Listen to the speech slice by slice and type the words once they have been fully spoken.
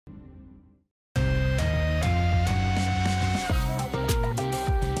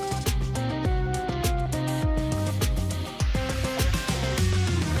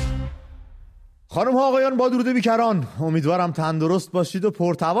خانم ها آقایان با درود بیکران، امیدوارم تندرست باشید و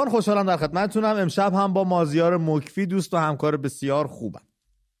پرتوان. خوشحالم در خدمتتونم. امشب هم با مازیار مکفی دوست و همکار بسیار خوبم.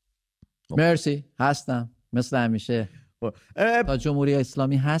 مرسی، هستم مثل همیشه. تا جمهوری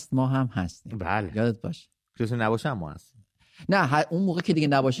اسلامی هست ما هم هستیم. بله یادت باشه. کسی نباشه ما هستیم. نه اون موقع که دیگه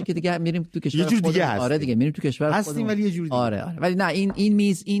نباشه که دیگه میریم تو کشور یه جور دیگه هستیم. آره دیگه میریم تو کشور هستیم ولی یه جور دیگه. آره ولی نه این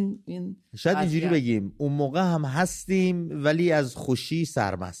میز این شاید اینجوری بگیم اون موقع هم هستیم ولی از خوشی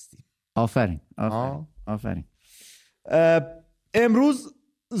سرمستیم. آفرین. امروز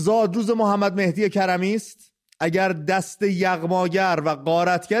زادروز محمد مهدی کرمی است. اگر دست یغماگر و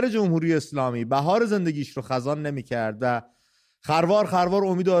غارتگر جمهوری اسلامی بهار زندگیش رو خزان نمی‌کرد و خروار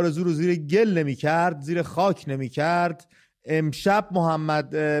امید و آرزو رو زیر گل نمی‌کرد، زیر خاک نمی‌کرد، امشب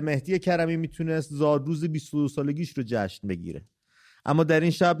محمد مهدی کرمی میتونست زادروز 22 سالگیش رو جشن بگیره. اما در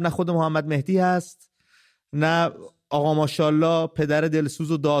این شب نه خود محمد مهدی هست، نه آقا ماشاءالله پدر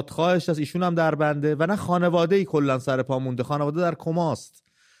دلسوز و دادخواهش هست، ایشون هم در بنده، و نه خانواده‌ای کلا سر پا مونده. خانواده در کماست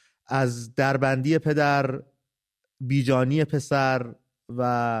از دربندی پدر، بیجانی پسر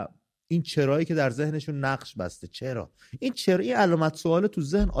و این چرایی که در ذهنشون نقش بسته. چرا این علامت سوال تو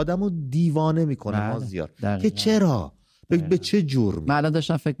ذهن آدمو دیوانه میکنه مازیار، که چرا به چه جرمی؟ من الان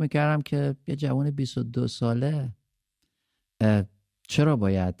داشتم فکر میکردم که یه جوان 22 ساله چرا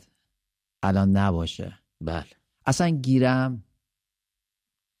باید الان نباشه. بله اصلا گیرم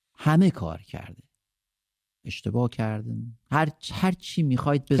همه کار کرده، اشتباه کردم، هر چی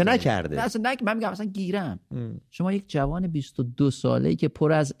میخواید بزنید که نکرده. اصلا من میگم اصلا گیرم. شما یک جوان 22 ساله‌ای که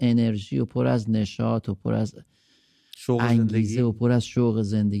پر از انرژی و پر از نشاط و پر از شوق انگیزه و پر از شوق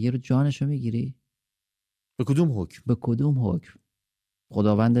زندگی رو جانشو میگیری؟ به کدوم حکم؟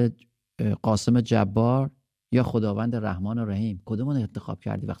 خداوند قاسم جبار یا خداوند رحمان و رحیم؟ کدومون انتخاب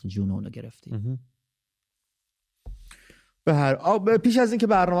کردی وقتی جون اونو گرفتی؟ پیش از اینکه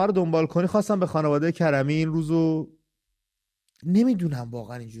برنامه رو دنبال کنی خواستم به خانواده کرمی این روزو، نمیدونم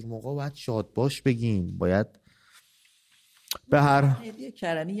واقعا اینجور موقع باید شاد باش بگیم، باید به هر مهدی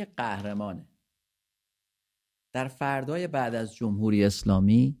کرمی یه قهرمانه. در فردای بعد از جمهوری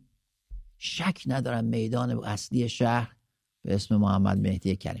اسلامی شک ندارم میدان اصلی شهر به اسم محمد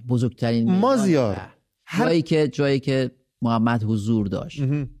مهدی کرمی، بزرگترین مازیار، جایی که محمد حضور داشت.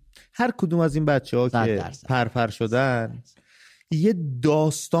 هر کدوم از این بچه‌ها که پرپر شدن یه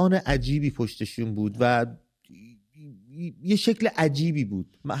داستان عجیبی پشتشون بود و یه شکل عجیبی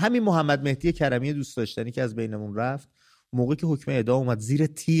بود. همین محمد مهدی کرمی دوست داشتنی که از بینمون رفت، موقعی که حکم اعدام اومد زیر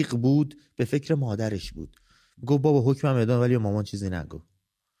تیغ بود، به فکر مادرش بود، گفت بابا حکمم اعدام ولی مامان چیزی نگو.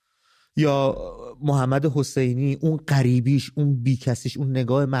 یا محمد حسینی، اون غریبیش، اون بیکسیش، اون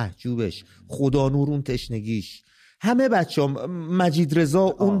نگاه محجوبش، خدا نور اون تشنگیش، همه بچه‌ها، مجید رضا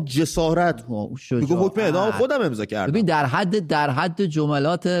اون جسارت، میگه حکم اعدام خودم امضا کردم. ببین در حد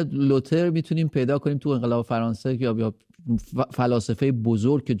جملات لوتر میتونیم پیدا کنیم تو انقلاب فرانسه یا فلاسفه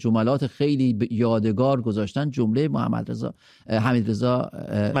بزرگ که جملات خیلی یادگار گذاشتن. جمله مجید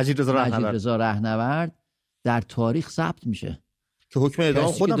رضا رهنورد در تاریخ ثبت میشه که حکم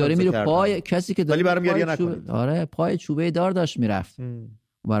اعدام خودم داره میره پای کسی که ولی برام گریه نکنید. آره پای چوبه دار داشت میرفت.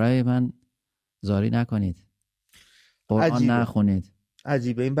 برای من زاری نکنید، قرآن نخونید.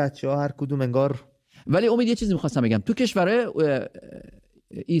 عجیبه این بچه‌ها هر کدوم انگار. ولی امید یه چیزی می‌خواستم بگم، تو کشورهای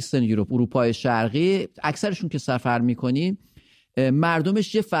ایسترن یوروپ، اروپای شرقی، اکثرشون که سفر می‌کنی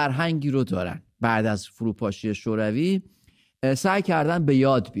مردمش یه فرهنگی رو دارن. بعد از فروپاشی شوروی سعی کردن به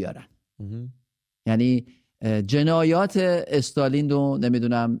یاد بیارن. یعنی جنایات استالین رو،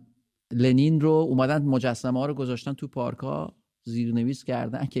 نمیدونم لنین رو، اومدن مجسمه ها رو گذاشتن تو پارک‌ها، زیرنویس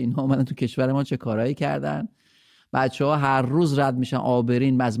کردن که اینا اومدن تو کشور ما چه کارهایی کردن. بچه‌ها هر روز رد میشن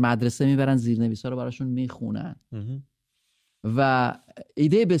آبرین از مدرسه میبرن زیرنویس‌ها رو براشون میخونن. و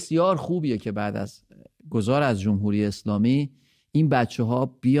ایده بسیار خوبیه که بعد از گذار از جمهوری اسلامی این بچه‌ها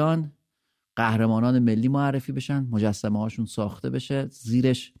بیان قهرمانان ملی معرفی بشن، مجسمه هاشون ساخته بشه،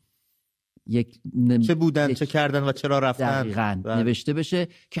 زیرش چه بودن، چه کردن و چرا رفتن دقیقاً نوشته بشه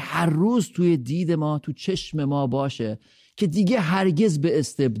که هر روز توی دید ما، تو چشم ما باشه که دیگه هرگز به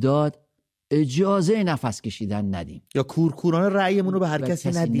استبداد اجازه نفس کشیدن ندیم یا کورکورانه رأیمون رو به هر کسی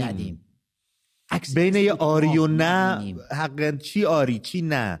ندیم. بین یه آری و نه، حقا چی آری چی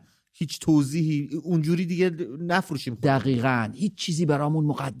نه، هیچ توضیحی اونجوری دیگه نفروشیم. دقیقاً هیچ چیزی برامون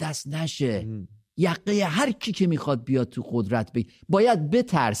مقدس نشه. یقه هر کی که میخواد بیاد تو قدرت باید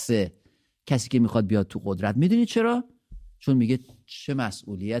بترسه. کسی که میخواد بیاد تو قدرت، میدونی چرا؟ چون میگه چه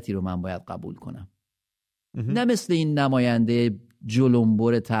مسئولیتی رو من باید قبول کنم. نه مثل این نماینده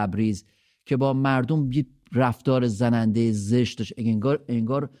جلنبر تبریز که با مردم یه رفتار زننده زشت داشت،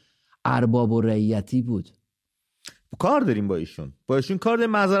 انگار ارباب و رعیتی بود. کار داریم با ایشون کار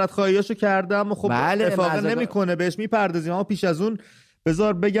داریم. معذرت خواهیاشو کردم، خب افاقه نمیکنه بهش میپردازیم. اما پیش از اون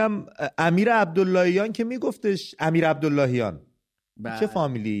بذار بگم امیر عبداللهیان که میگفتش، امیر عبداللهیان چه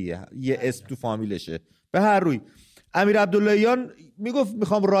فامیلیه؟ یه اسم تو فامیلشه به هر روی. امیر عبداللهیان میگفت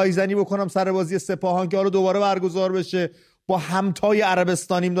میخوام رایزنی بکنم سر بازی سپاهان که حالا دوباره برگزار بشه، با همتای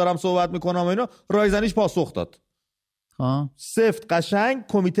عربستانیم دارم صحبت میکنم و اینا. رایزنیش پاسخ داد سفت قشنگ.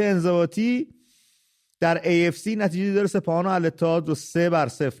 کمیته انضباطی در AFC نتیجه داره سپاهان و الاتحاد رو 3-0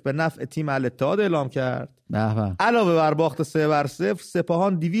 به نفع تیم الاتحاد اعلام کرد. علاوه بر باخت 3-0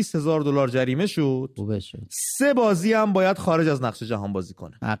 سپاهان $200,000 جریمه شد. 3 بازی هم باید خارج از نقشه جهان بازی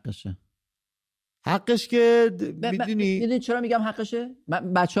کنه. حقش که میدونی چرا میگم حقشه؟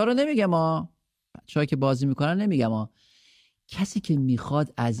 بچه‌ها رو نمیگم، بچه‌ها که بازی میکنن نمیگم، کسی که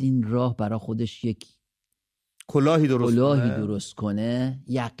میخواد از این راه برای خودش یک کلاهی درست کنه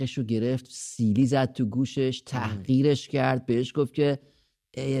یقشو گرفت، سیلی زد تو گوشش، تحقیرش کرد، بهش گفت که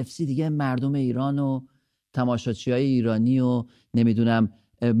AFC دیگه مردم ایران و تماشاچیای ایرانی و نمیدونم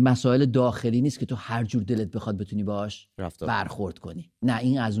مسائل داخلی نیست که تو هر جور دلت بخواد بتونی باش برخورد کنی. نه،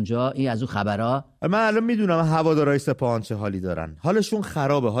 این از اونجا، این از اون خبرها. من الان میدونم هوادارهای سپاهان چه حالی دارن، حالشون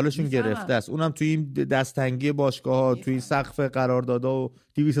خرابه، حالشون گرفته است. اونم توی این دستتنگی باشگاه‌ها، توی سقف قراردادها و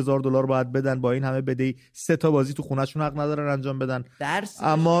 $200,000 باید بدن. با این همه بدهی 3 تا بازی تو خونه‌شون حق ندارن انجام بدن.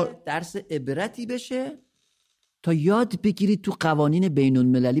 اما درس عبرتی بشه تا یاد بگیرید تو قوانین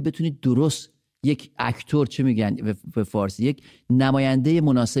بین‌المللی بتونید درست یک اکتور، چه میگن به فارسی، یک نماینده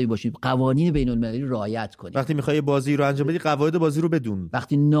مناسبی باشید، قوانین بین‌المللی رعایت کنید. وقتی میخوای بازی رو انجام بدی قواعد بازی رو بدون.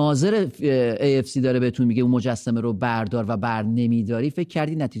 وقتی ناظر AFC داره بهتون میگه اون مجسمه رو بردار و بر نمیداری، فکر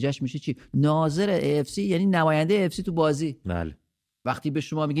کردی نتیجهش میشه چی؟ ناظر AFC یعنی نماینده AFC تو بازی. بله. وقتی به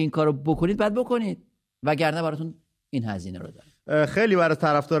شما میگه این کارو بکنید بعد بکنید، وگرنه براتون این هزینه رو داره. خیلی برای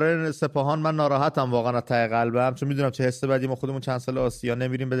طرفداران سپاهان من ناراحتم واقعا از ته قلبم، چون میدونم چه حس بدی. ما خودمون چند سال آسیا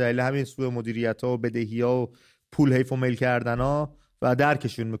نمیریم به دلیل همین سوء مدیریت‌ها و بدهی‌ها و پول حیف و میل کردن‌ها و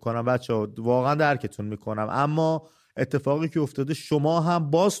درکشون میکنم بچه‌ها، واقعا درکتون میکنم. اما اتفاقی که افتاده شما هم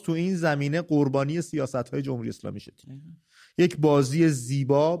باز تو این زمینه قربانی سیاست‌های جمهوری اسلامی شدید. یک بازی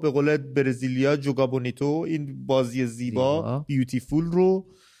زیبا، به قول برزیلیا جوگا بونیتو، این بازی زیبا بیوتیفول رو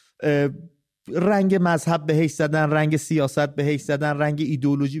رنگ مذهب بهش زدن، رنگ سیاست بهش زدن، رنگ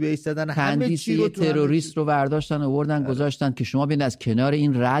ایدئولوژی بهش زدن، همه چی رو تروریست رو برداشتن آوردن گذاشتن که شما ببین از کنار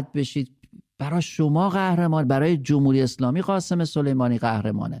این رد بشید. برای شما قهرمان، برای جمهوری اسلامی قاسم سلیمانی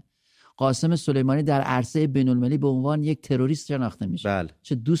قهرمانه. قاسم سلیمانی در عرصه بین‌المللی به عنوان یک تروریست شناخته میشه. بله.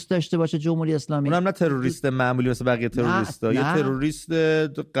 چه دوست داشته باشه جمهوری اسلامی، اونم نه تروریست معمولی مثل بقیه تروریستا، یه تروریست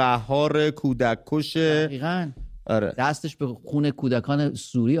قهار کودککش. دقیقاً. آره. دستش به خون کودکان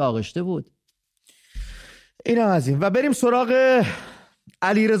سوری آغشته بود. اینم از این. و بریم سراغ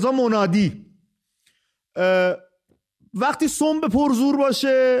علیرضا منادی. وقتی سنب پرزور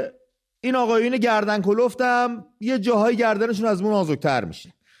باشه این آقایون گردن کلفتم یه جاهای گردنشون از مون نازک‌تر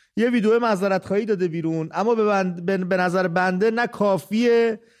میشه. یه ویدیو معذرت خواهی داده بیرون، اما به نظر بنده نه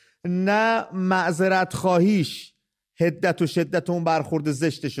کافیه نه معذرت خواهیش حدت و شدت اون برخورد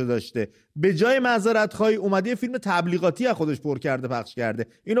زشتشو داشته. به جای معذرت خواهی اومده یه فیلم تبلیغاتی از خودش پر کرده پخش کرده.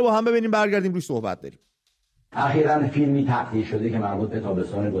 اینو با هم ببینیم برگردیم روش صحبت داریم. اخیراً فیلمی تقدیر شده که مربوط به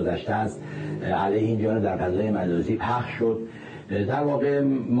تابستان گذشته است علیه این جانب در فضای مجازی پخش شد. در واقع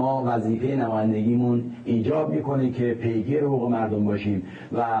ما وظیفه نمایندگیمون ایجاب میکنه که پیگیر حقوق مردم باشیم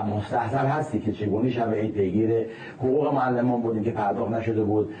و مستحضر هستی که چگونه شب عید پیگیر حقوق معلمان بودیم که پرداخت نشده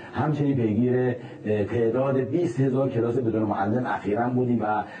بود، همچنین پیگیر تعداد 20,000 کلاس بدون معلم اخیراً بودیم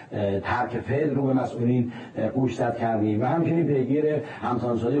و ترک فعل رو به مسئولین گوشزد کردیم و همچنین پیگیر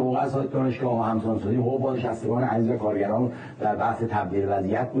همسانسازی حقوق اساتید دانشگاه و همسانسازی حقوق بازنشستگان عزیز و کارگران در بحث تبدیل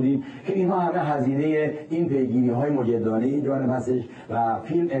وضعیت بودیم که اینها همه هزینه این پیگیری‌های مجدانه این جانب و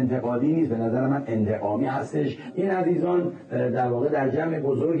فیلم انتقادی نیست، به نظر من انتقامی هستش. این عزیزان در واقع در جمع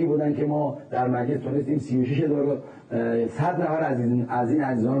بزرگی بودن که ما در مجلس تونستیم 36,100 نفر از این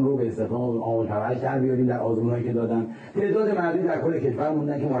عزیزان رو به استخدام آموزش پرورش در بیاریم در آزمونایی که دادن. تعداد مردمی در کل کشور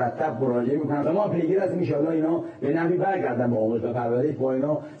موندن که مرتب مراجعه میکنن و ما پیگیر هستیم ان شاءالله اینا به نحوی برگردن به آموزش و پرورش. با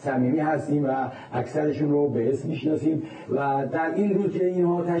اینا صمیمی هستیم و اکثرشون رو به اسم میشناسیم و در این روز که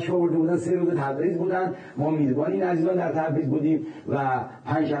اینها تشریف آورده بودن 3 روز تبریز بودن، ما میزبان این عزیزان در تبریز بودیم و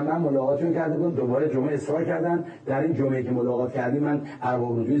پنجشنبه ملاقاتشون کرده بودن. دوباره جمعه اصرار کردن. در این جمعه که ملاقات کردیم من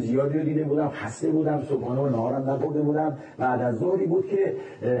ارباب رجوع زیادی رو دیده بودم، خسته بودم، صبحانه و نهارم نخورده بودم. بعد از ظهری بود که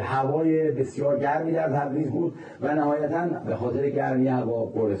هوای بسیار گرمی در تبریز بود و نهایتاً به خاطر گرمی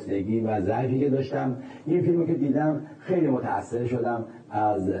هوا، گرسنگی و ضعفی که داشتم این فیلمو که دیدم خیلی متأثر شدم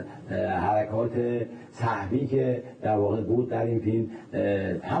از حرکات صحوی که در واقع بود در این فیلم،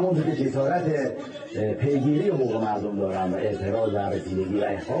 همونطور که جسارت پیگیری حقوق مردم دارم و اعتراض بر رسیدگی و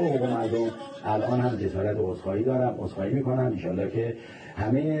اخفاء حقوق مردم، الان هم جسارت عذرخواهی دارم، عذرخواهی میکنم. ان شاءالله که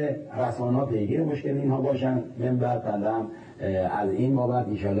همه رسانه‌ها پیگیر مشکل اینها باشن. من بعد بندم از این بابت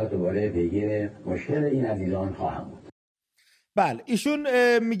ان شاءالله دوباره پیگیر مشکل این عزیزان خواهم بود. بله، ایشون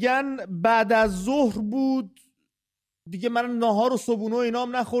میگن بعد از ظهر بود دیگه، من ناهار و صبحونه و اینا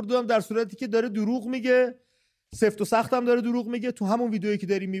هم نخوردم، در صورتی که داره دروغ میگه، سفت و سخت هم داره دروغ میگه. تو همون ویدیویی که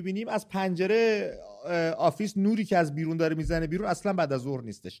داریم میبینیم از پنجره آفیس نوری که از بیرون داره میزنه بیرون اصلا بعد از ظهر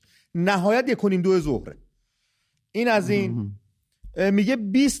نیستش، نهایت 1:30-2 ظهره. این از این. میگه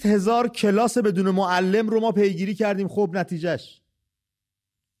 20,000 کلاس بدون معلم رو ما پیگیری کردیم. خب نتیجهش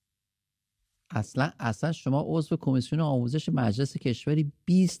اصلا شما عضو کمیسیون آموزش مجلس کشوری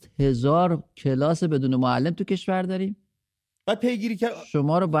 20,000 کلاس بدون معلم تو کشور داریم؟ بعد پیگیری کرد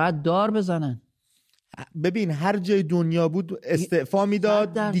شما رو باید دار بزنن. ببین هر جای دنیا بود استعفا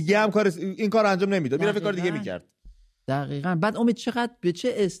میداد دیگه، هم این کار انجام نمیداد، میرفت کار دیگه میکرد. دقیقاً. بعد امید چقدر به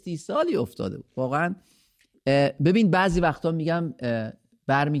چه استیصالی افتاده بود واقعا. ببین بعضی وقتا میگم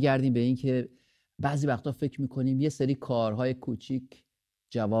برمیگردیم به این که بعضی وقتا فکر میکنیم یه سری کارهای کوچیک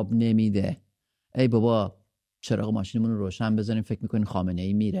جواب نمیده. ای بابا چراغ ماشینمون رو روشن بذاریم فکر میکنین خامنه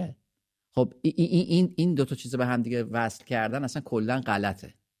ای میره. خب این دو تا چیز به هم دیگه وصل کردن اصلا کلا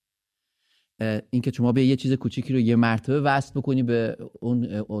غلطه. این که شما به یه چیز کوچیکی رو یه مرتبه وصل بکنی به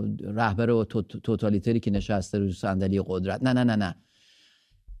اون رهبر و توتالیتری که نشسته رو صندلی قدرت، نه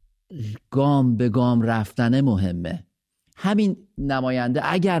گام به گام رفتن مهمه. همین نماینده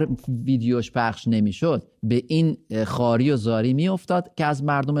اگر ویدیوش پخش نمیشد به این خاری و زاری میافتاد که از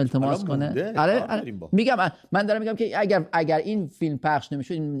مردم التماس کنه. میگم من دارم میگم که اگر این فیلم پخش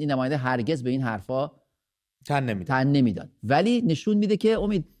نمیشد این نماینده هرگز به این حرفا تن نمیداد. ولی نشون میده که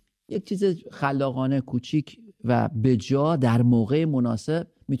امید یک چیز خلاقانه کوچیک و بجا در موقع مناسب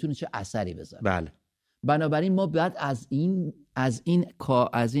میتونه چه اثری بذاره. بله. بنابراین ما باید از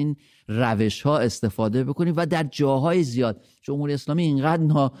این روش ها استفاده بکنیم و در جاهای زیاد جمهوری اسلامی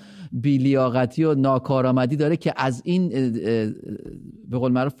اینقدر بی‌لیاقتی و ناکارآمدی داره که از این به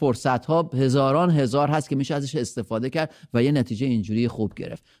قول معروف فرصت ها هزار هست که میشه ازش استفاده کرد و یه نتیجه اینجوری خوب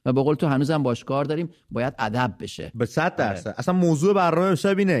گرفت. و به قول تو هنوزم باش کار داریم، باید ادب بشه به 100%. اصلا موضوع برنامه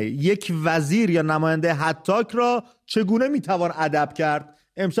امشب اینه، یک وزیر یا نماینده هتاک را چگونه میتوان ادب کرد.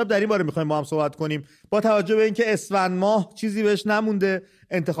 امشب در این باره میخوایم با هم صحبت کنیم، با توجه به اینکه اسفند ماه چیزی بهش نمونده،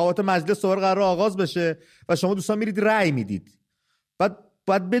 انتخابات مجلس دوباره قرار آغاز بشه و شما دوستان میرید رأی میدید.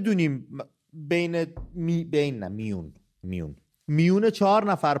 باید بدونیم میون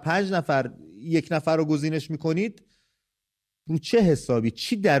 4 نفر 5 نفر 1 نفر رو گزینش میکنید، رو چه حسابی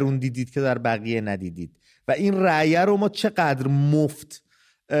چی درون دیدید که در بقیه ندیدید و این رأی رو ما چقدر مفت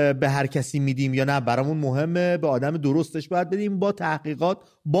به هر کسی میدیم یا نه برامون مهمه، به آدم درستش باید بدیم، با تحقیقات،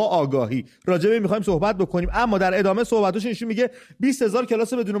 با آگاهی. راجع به این میخوایم صحبت بکنیم. اما در ادامه صحبتش ایشون میگه 20,000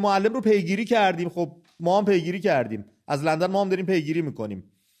 کلاس بدون معلم رو پیگیری کردیم. خب ما هم پیگیری کردیم، از لندن ما هم داریم پیگیری میکنیم.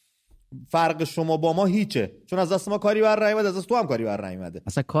 فرق شما با ما هیچه، چون از دست ما کاری بر نیامد، از دست تو هم کاری بر نیامده.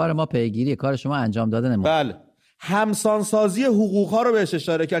 اصلا کار ما پیگیریه، کار شما انجام دادن ما. بله. همسانسازی حقوق ها رو بهش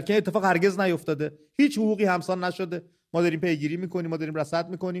اشاره کرد که اتفاق هرگز نیفتاده، هیچ حقوقی همسان نشده. ما داریم پیگیری میکنیم، ما داریم رصد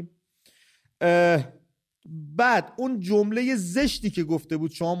میکنیم. بعد اون جمله زشتی که گفته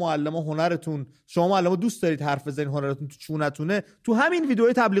بود شما معلم دوست دارید حرف بزنید، هنرتون تو چونتونه، تو همین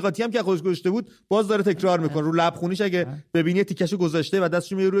ویدیوهای تبلیغاتی هم که خودش گذاشته بود باز داره تکرار میکنه. رو لبخونیش اگه ببینی تیکشو گذاشته و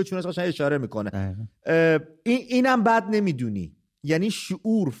دستش میاره روی چونش قشنگ اشاره میکنه. اینم بد نمیدونی، یعنی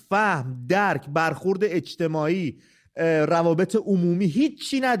شعور، فهم، درک، برخورد اجتماعی، روابط عمومی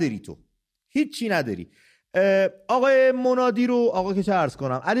هیچی نداری، تو هیچی نداری. آقای منادی رو، آقا که چه عرض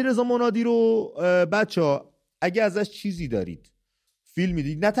کنم، علیرضا منادی رو بچه‌ها اگه ازش چیزی دارید، فیلم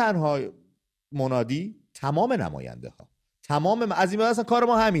میدید، نه تنها منادی، تمام نماینده ها، تمام از این اصلا کار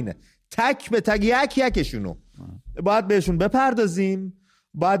ما همینه، تک به تک یکشونو باید بهشون بپردازیم،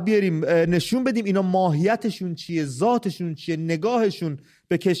 باید بیاریم نشون بدیم اینا ماهیتشون چیه، ذاتشون چیه، نگاهشون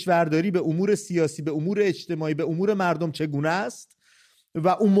به کشورداری، به امور سیاسی، به امور اجتماعی، به امور مردم چگونه است. و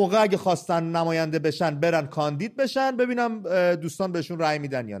اون موقع اگه خواستن نماینده بشن برن کاندید بشن، ببینم دوستان بهشون رأی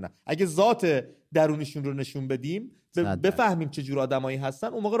میدن یا نه. اگه ذات درونیشون رو نشون بدیم، بفهمیم چه جور آدمایی هستن،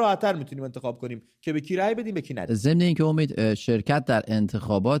 اون موقع راحت‌تر میتونیم انتخاب کنیم که به کی رأی بدیم به کی ندیم. ضمن اینکه امید شرکت در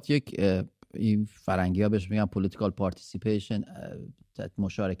انتخابات یک این فرنگی‌ها بهش میگن political participation،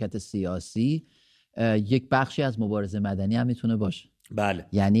 مشارکت سیاسی، یک بخشی از مبارزه مدنی هم میتونه باشه. بله.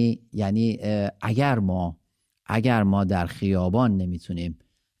 یعنی اگر ما در خیابان نمیتونیم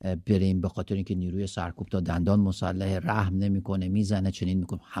بریم به خاطر اینکه نیروی سرکوب تا دندان مسلح، رحم نمیکنه، میزنه، چنین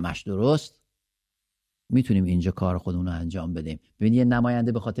میکنه، همش درست. میتونیم اینجا کار خودمون رو انجام بدیم. ببین یه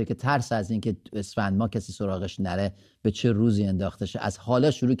نماینده به خاطر که ترس از این که اسفند ما کسی سراغش نره به چه روزی انداخته شه، از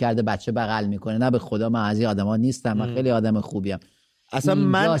حالا شروع کرده بچه بغل میکنه. نه به خدا من از این آدما نیستم، من خیلی آدم خوبیم. اصلا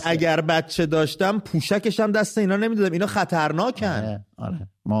من اگر بچه داشتم پوشکشم دست اینا نمیدادم، اینا خطرناکن. آره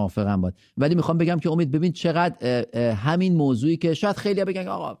موافقم بود. ولی میخوام بگم که امید ببین چقدر همین موضوعی که شاید خیلی بگن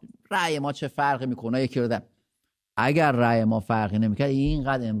آقا رأی ما چه فرقی میکنه، یکی رو دادم، اگر رأی ما فرقی نمیکرد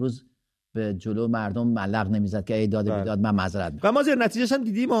اینقدر امروز به جلو مردم ملق نمیزد که ای داد بیداد. من معذرت میخوام. و مازیار نتیجهش هم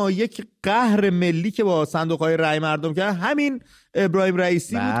دیدیم یک قهر ملی که با صندوق‌های رأی مردم کرد، همین ابراهیم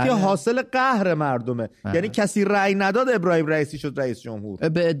رئیسی بود که حاصل قهر مردمه. یعنی کسی رأی نداد، ابراهیم رئیسی شد رئیس جمهور.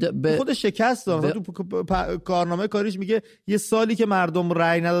 خود شکست داد. تو کارنامه کاریش میگه یه سالی که مردم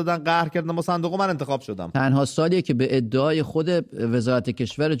رأی ندادن قهر کردن با صندوق من انتخاب شدم. تنها سالیه که به ادعای خود وزارت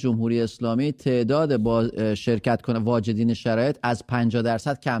کشور جمهوری اسلامی تعداد با شرکت کنه واجدین شرایط از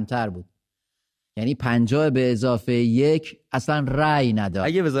 50% کمتر بود. یعنی 50 به اضافه 1 اصلا رأی نداد.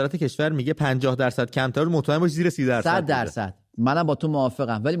 اگه وزارت کشور میگه 50% کمتر، مطمئن باش زیر 30%. 100%. منم با تو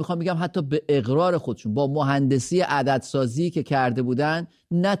موافقم. ولی میخوام بگم حتی به اقرار خودشون با مهندسی عددسازی که کرده بودن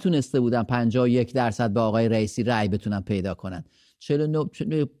نتونسته بودن 51% به آقای رئیسی رأی بتونن پیدا کنن.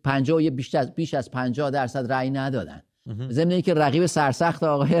 49 بیش از 50% رأی ندادن. ضمن اینکه رقیب سرسخت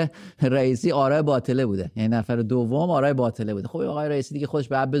آقای رئیسی آرای باطله بوده، یعنی نفر دوم آرای باطله بوده. خب آقای رئیسی دیگه خودش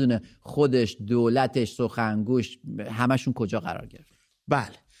باید بدونه خودش، دولتش، سخنگوش، همشون کجا قرار گرفت.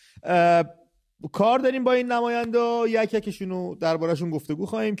 بله کار داریم با این نماینده، یکیشونو دربارهشون گفتگو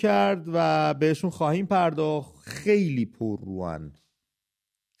خواهیم کرد و بهشون خواهیم پرداخت. خیلی پرروان،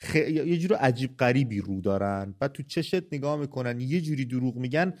 یه جور عجیب غریبی رو دارن، بعد تو چشت نگاه میکنن، یه جوری دروغ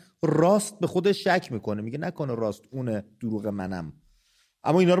میگن راست به خودش شک میکنه، میگه نکنه راست اونه دروغ منم.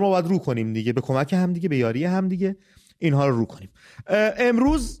 اما اینا رو ما باید رو کنیم دیگه، به کمک هم دیگه، به یاری هم دیگه اینها رو کنیم.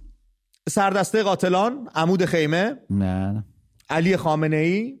 امروز سردسته قاتلان عمود خیمه علی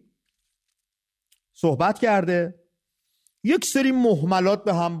خامنه‌ای صحبت کرده، یک سری مهملات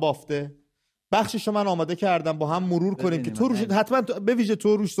به هم بافته. بخشش من آماده کردم با هم مرور کنیم که تو روش حتما به ویژه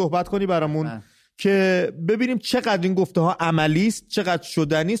تو روش صحبت کنی برامون که ببینیم چقدر این گفته ها عملی است، چقدر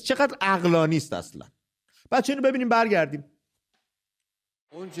شدنی است، چقدر عقلانی است اصلا. بچه اینو ببینیم برگردیم.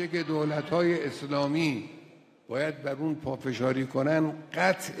 اونچه که دولت‌های اسلامی باید بر اون پافشاری کنن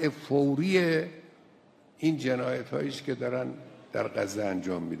قطع فوری این جنایت‌هایی است که دارن در غزه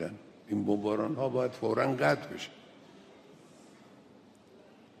انجام میدن. این بمباران‌ها باید فوراً قطع بشه.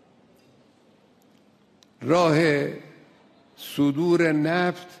 راه صدور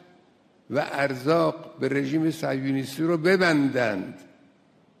نفت و ارزاق به رژیم صهیونیستی رو ببندند،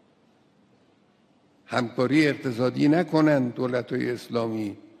 همکاری اقتصادی نکنند دولت‌های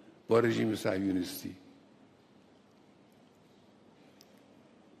اسلامی با رژیم صهیونیستی.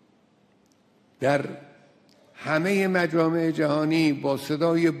 در همه مجامع جهانی با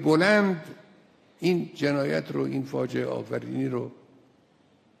صدای بلند این جنایت رو، این فاجعه آفرینی رو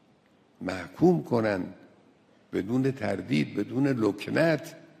محکوم کنند، بدون تردید، بدون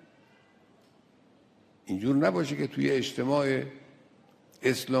لکنت. اینجور نباشه که توی اجتماع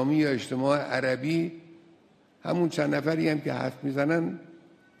اسلامی یا اجتماع عربی همون چند نفری هم که حرف میزنن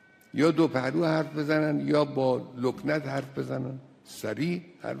یا دو پهلو حرف بزنن یا با لکنت حرف بزنن، سریع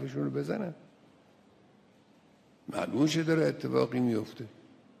حرفشون رو بزنن. معلوم شه داره اتفاقی میفته.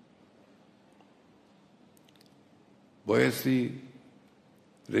 بایستی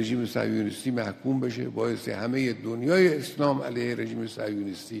رژیم صهیونیستی محکوم بشه، بایستی همه دنیای اسلام علیه رژیم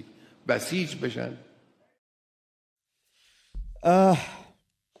صهیونیستی بسیج بشن.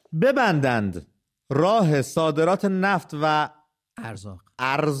 ببندند راه صادرات نفت و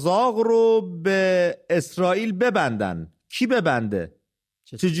ارزاق رو به اسرائیل ببندن. کی ببنده؟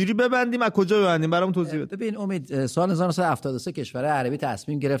 چجوری ببندیم؟ از کجا ببندیم؟ برام توضیح بده. ببین امید، سال 1973 کشورهای عربی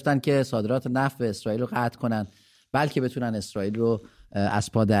تصمیم گرفتن که صادرات نفت به اسرائیل رو قطع کنن، بلکه بتونن اسرائیل رو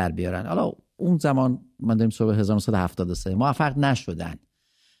از پا در بیارن. حالا اون زمان من داریم سال 1973 موفق نشدن،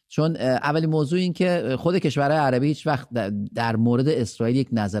 چون اولی موضوع این که خود کشورهای عربی هیچ وقت در مورد اسرائیل یک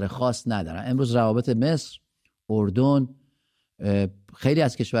نظر خاص ندارن. امروز روابط مصر، اردن، خیلی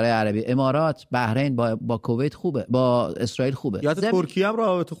از کشورهای عربی، امارات، بحرین با کویت خوبه، با اسرائیل خوبه. یا ترکیه هم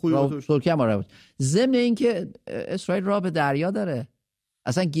رابطه خوبی باشه. ترکیه هم رابطه. ضمن این که اسرائیل راه به دریا داره.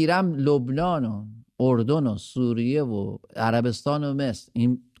 اصلا گیرم لبنان و اردن و سوریه و عربستان و مصر،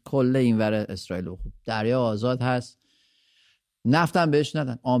 این کل اینور اسرائیل و خوب دریا آزاد هست. نفت هم بهش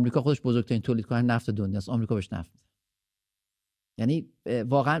ندن. آمریکا خودش بزرگترین تولید کننده نفت دنیاست، آمریکا بهش نفت. یعنی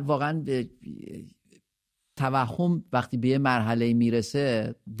واقعا توهم وقتی به یه مرحله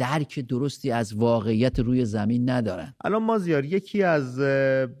میرسه درک درستی از واقعیت روی زمین ندارن. الان مازیار، یکی از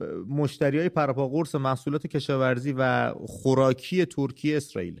مشتریای پروپا قرص محصولات کشاورزی و خوراکی ترکیه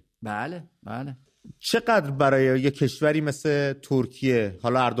اسرائیل. بله بله. چقدر برای یه کشوری مثل ترکیه،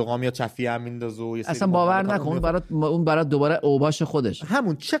 حالا اردوغان میاد چفیه هم میندازه و اصلا باور نکن اون برات دوباره اوباش خودش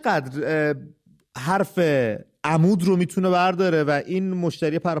همون چقدر حرف عمود رو میتونه برداره و این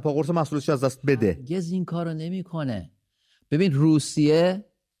مشتری پروپا قرص محصولاتش از دست بده. هرگز این کارو نمیکنه. ببین روسیه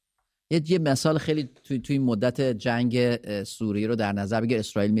یه مثال خیلی توی مدت جنگ سوریه رو در نظر بگیر،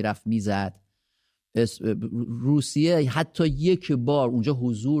 اسرائیل میرفت میزد. روسیه حتی یک بار اونجا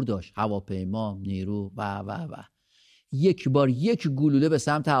حضور داشت، هواپیما، نیرو و یک بار یک گلوله به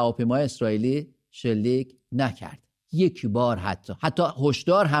سمت هواپیمای اسرائیلی شلیک نکرد. یک بار حتی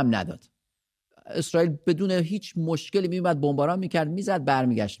هشدار هم نداد. اسرائیل بدون هیچ مشکلی میومد بمباران میکرد، میزد،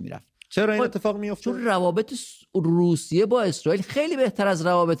 برمیگشت، میرفت. چرا این اتفاق میفته؟ چون روابط روسیه با اسرائیل خیلی بهتر از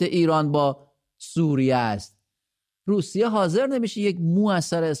روابط ایران با سوریه است. روسیه حاضر نمیشه یک مو از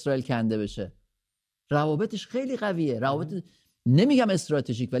سر اسرائیل کنده بشه. روابطش خیلی قویه. روابط نمیگم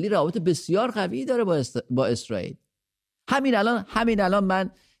استراتژیک، ولی روابط بسیار قوی داره با اسرائیل. همین الان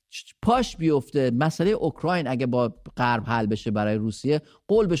من پاش بیفته مسئله اوکراین اگه با غرب حل بشه برای روسیه،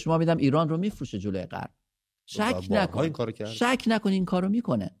 قول به شما میدم ایران رو میفروشه جلوی غرب. شک نکن این کارو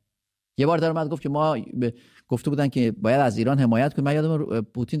میکنه. یه بار در اومد گفت که ما گفته بودن که باید از ایران حمایت کنیم. من یادم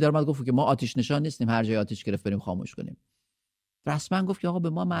پوتین در اومد گفت که ما آتش نشان نیستیم، هر جای آتش گرفت بریم خاموش کنیم. رسما گفت که آقا به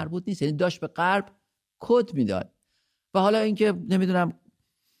ما مربوط نیست، یعنی داشت به غرب کد میداد. و حالا اینکه نمیدونم،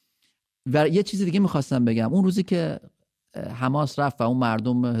 و یه چیز دیگه میخواستم بگم. اون روزی که حماس رفت و اون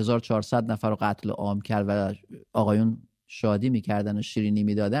مردم 1400 نفر رو قتل عام کرد و آقایون شادی میکردن و شیرینی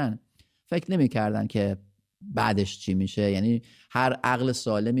میدادن، فکر نمیکردن که بعدش چی میشه. یعنی هر عقل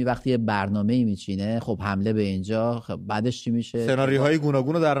سالمی وقتی یه برنامه‌ای میچینه، خب حمله به اینجا، خب بعدش چی میشه؟ سناریوهای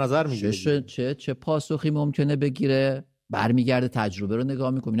گوناگون رو در نظر میگیره. چه پاسخی ممکنه بگیره؟ برمیگرده تجربه رو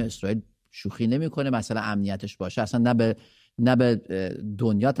نگاه میکنه. اسرائیل شوخی نمیکنه مثلا امنیتش باشه، اصلا نه به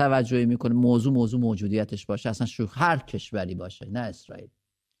دنیا توجهی میکنه، موضوع موجودیتش باشه، اصلا هر کشوری باشه، نه اسرائیل.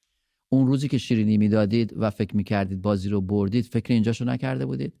 اون روزی که شیرینی میدادید و فکر میکردید بازی رو بردید، فکر اینجاشو نکرده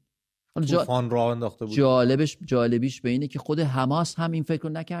بودید؟ توان راه انداخته بود. جالبیش به اینه که خود حماس هم این فکر رو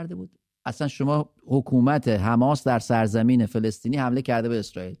نکرده بود. اصلا شما حکومت حماس در سرزمین فلسطینی حمله کرده به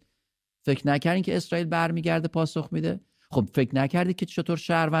اسرائیل، فکر نکردین که اسرائیل برمیگرده پاسخ میده؟ خب فکر نکردید که چطور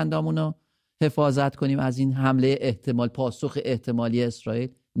شهروندامونو حفاظت کنیم از این حمله پاسخ احتمالی اسرائیل؟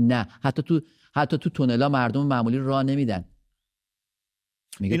 نه، حتی تو تونلا مردم معمولی راه نمیدن.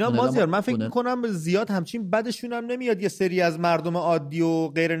 اینا مازیار، من فکر میکنم زیاد همچین بدشون هم نمیاد یه سری از مردم عادی و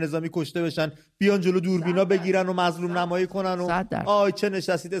غیر نظامی کشته بشن، بیان جلو دوربینا بگیرن و مظلوم نمایی کنن و آی چه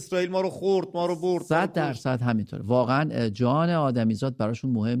نشستید، اسرائیل ما رو خورد، ما رو برد. 100% همینطوره. واقعا جان آدمیزاد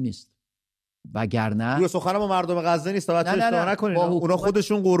براشون مهم نیست. وگرنه روی سخنم با مردم غزه نیست، بچه اشتباه نکنین، اونا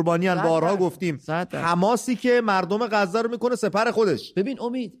خودشون قربانیان. بارها گفتیم حماسی که مردم غزه رو میکنه سپر خودش. ببین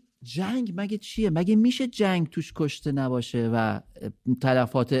امید، جنگ مگه چیه؟ مگه میشه جنگ توش کشته نباشه و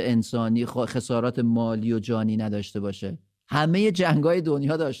تلفات انسانی، خسارات مالی و جانی نداشته باشه؟ همه جنگ‌های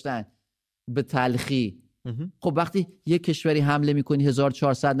دنیا داشتن به تلخی. خب وقتی یک کشوری حمله میکنی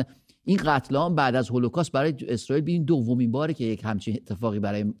 1400 این قتل عام بعد از هولوکاست برای اسرائیل ببین دومین باره که یک همچین اتفاقی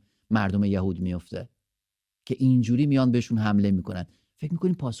برای مردم یهود میفته که اینجوری میان بهشون حمله میکنن. فکر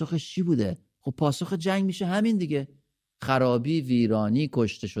میکنین پاسخش چی بوده؟ خب پاسخ جنگ میشه همین دیگه. خرابی، ویرانی،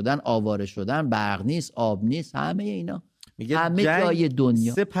 کشته شدن، آواره شدن، برق نیست، آب نیست، همه اینا. همه جای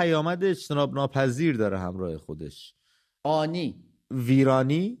دنیا 3 پیامد اجتناب ناپذیر داره همراه خودش: آنی،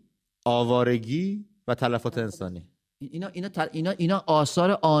 ویرانی، آوارگی و تلفات انسانی. اینا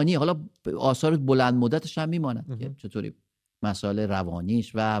آثار آنی. حالا آثار بلند مدتش هم میماند که چطوری مسائل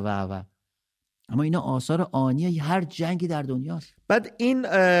روانیش و اما اینا آثار آنی هر جنگی در دنیاست. بعد این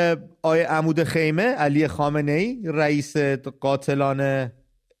آیه عمود خیمه علی خامنه‌ای، رئیس قاتلان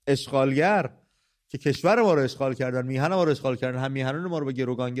اشغالگر که کشور ما رو اشغال کردن، میهن ما رو اشغال کردن، هم میهنان ما رو به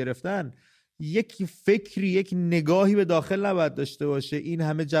گروگان گرفتن، یک فکری، یک نگاهی به داخل نباید داشته باشه. این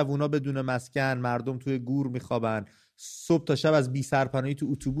همه جوونا بدون مسکن، مردم توی گور میخوابن، صبح تا شب از بی سرپناهی تو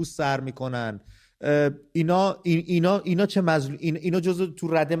اتوبوس سر میکنن. اینا چه اینا جزء تو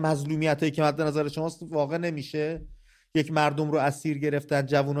رده مظلومیتایی که مد نظر شماست واقع نمیشه؟ یک مردم رو اسیر گرفتن،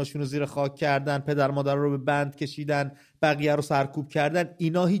 جووناشون رو زیر خاک کردن، پدر مادر رو به بند کشیدن، بقیه رو سرکوب کردن.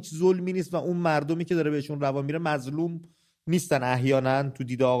 اینا هیچ ظلمی نیست و اون مردمی که داره بهشون روا میره مظلوم نیستن احیانا تو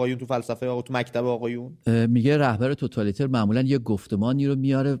دید آقایون، تو فلسفه آقایون، تو مکتب آقایون؟ میگه رهبر توتالیتر معمولا یه گفتمانی رو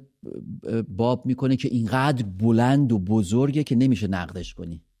میاره باب میکنه که اینقدر بلند و بزرگه که نمیشه نقدش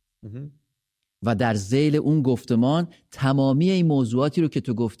کنی. و در ذیل اون گفتمان تمامی این موضوعاتی رو که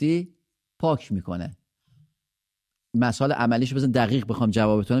تو گفتی پاک میکنه. مسائل عملیش بزن دقیق بخوام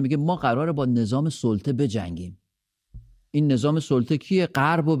جوابتون میگه ما قراره با نظام سلطه بجنگیم. این نظام سلطه کیه؟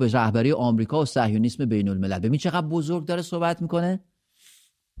 غرب و به رهبری آمریکا و صهیونیسم بین الملل. ببین چقدر بزرگ داره صحبت میکنه.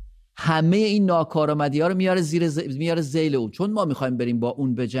 همه این ناکارآمدی‌ها رو میاره ذیل اون. چون ما میخوایم بریم با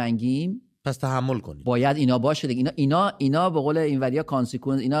اون بجنگیم، پس تحمل کنیم. باید اینا باشه دیگه. اینا به قول اینوریا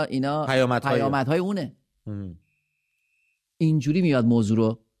کانسیکونس، اینا پیامدهای اونه. اینجوری میاد موضوع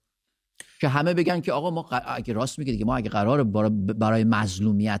رو که همه بگن که آقا ما اگه راست میگه دیگه، ما اگه قراره برای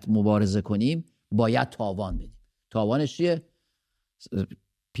مظلومیت مبارزه کنیم باید تاوان بدیم. تاوانش چیه؟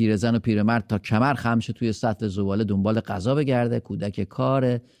 پیرزن و پیرمرد تا کمر خم شه توی سطل زباله دنبال غذا بگرده، کودک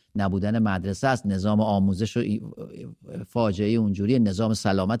کار، نبودن مدرسه است، نظام آموزش و فاجعه اونجوریه، نظام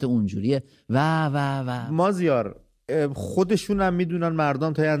سلامت اونجوریه و مازیار خودشون هم میدونن،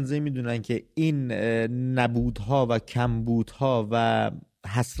 مردم تا اندازه‌ای میدونن که این نبودها و کمبودها و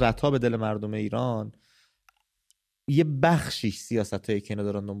حسرتها به دل مردم ایران یه بخشیش سیاستایی که اینا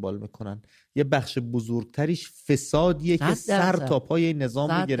دارن دنبال میکنن، یه بخش بزرگتریش فسادیه که سر تا پای این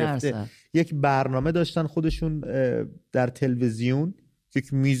نظام رو گرفته. یک برنامه داشتن خودشون در تلویزیون،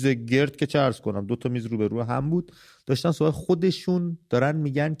 یک میز گرد که چه عرض کنم 2 تا میز روبرو هم بود، داشتن صحبت خودشون دارن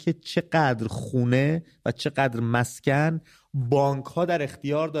میگن که چقدر خونه و چقدر مسکن بانک ها در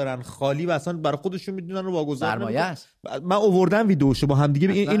اختیار دارن خالی و اصلا برای خودشون میدونن رو واگذار سرمایه است. من آوردم ویدیوشو با هم دیگه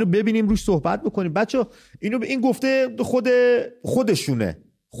اینو ببینیم روش صحبت بکنیم. بچه این گفته خودشونه،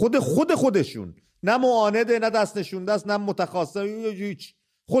 خودشون، نه معانده، نه دست نشونده است، نه متخصص، هیچ،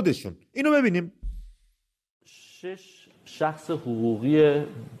 خودشون. اینو ببینیم. 6 شخص حقوقی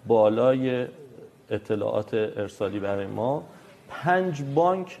بالای اطلاعات ارسالی برای ما، 5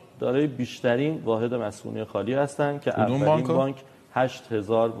 بانک دارای بیشترین واحد مسکونی خالی هستند که اولین بانک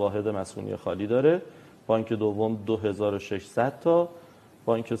 8000 واحد مسکونی خالی داره، بانک دوم 2600 تا،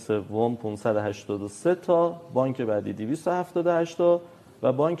 بانک سوم 583 تا، بانک بعدی 278 تا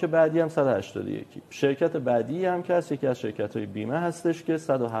و بانک بعدی هم 181. شرکت بعدی هم که هست یکی از شرکت‌های بیمه هستش که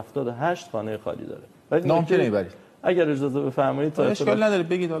 178 خانه خالی داره. نام که نمیبرید اگر اجازه بفرمایید تا اشکال نداره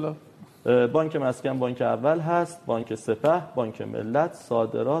بگید. حالا بانک مسکن بانک اول هست، بانک سپه، بانک ملت،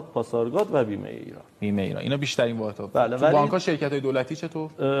 صادرات، پاسارگاد و بیمه ایران. بیمه ایران اینا بیشترین واحدها. بله، تو بانک‌ها شرکت‌های دولتی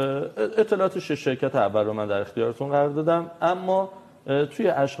چطور؟ اطلاعات 6 شرکت اول رو من در اختیارتون قرار دادم، اما توی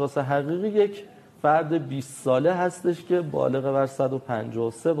اشخاص حقیقی یک فرد 20 ساله هستش که بالغ بر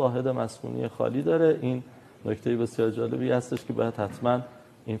 153 واحد مسکونی خالی داره. این نکته بسیار جالبی هستش که باید حتما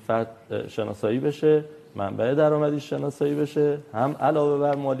این فرد شناسایی بشه، منبع درآمدی شناسایی بشه، هم علاوه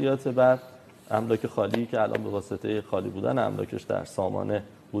بر مالیات بر املاک خالی که الان به واسطه خالی بودن املاکش در سامانه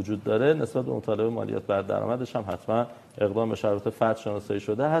وجود داره، نسبت به مطالبه مالیات بر درآمدش هم حتما اقدام به شرایط فرد شناسایی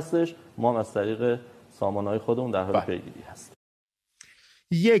شده هستش. ما از طریق سامانه‌های خودمون در حال پیگیری هستیم.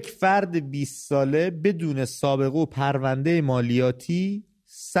 یک فرد 20 ساله بدون سابقه و پرونده مالیاتی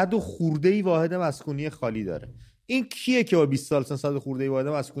 100 خورده‌ای واحد مسکونی خالی داره. این کیه که با 20 سال سن 100 خورده‌ای واحد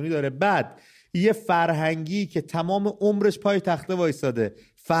مسکونی داره؟ بعد یه فرهنگی که تمام عمرش پای تخته وایساده،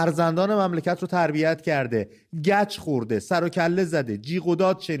 فرزندان مملکت رو تربیت کرده، گچ خورده، سر و کله زده، جیغ و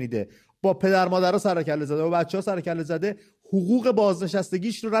داد شنیده، با پدر مادرها سر و کله زده، با بچه‌ها سر و کله زده، حقوق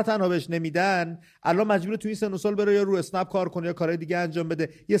بازنشستگیش رو نه تنها بهش نمیدن، الان مجبوره تو این سن و سال بره یا رو اسنپ کار کنه یا کارهای دیگه انجام بده،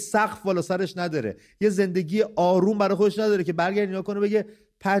 یه سقف بالا سرش نداره، یه زندگی آروم برای خودش نداره که برگرد نگاه کنه بگه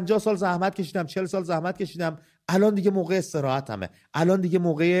 50 سال زحمت کشیدم، 40 سال زحمت کشیدم، الان دیگه موقع استراحتمه، الان دیگه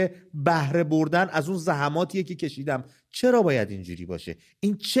موقع بهره بردن از اون زحماتیه که کشیدم. چرا باید اینجوری باشه؟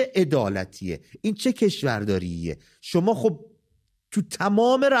 این چه عدالتیه؟ این چه کشورداریه؟ شما خب تو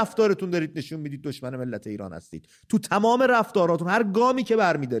تمام رفتارتون دارید نشون میدید دشمن ملت ایران هستید. تو تمام رفتاراتون، هر گامی که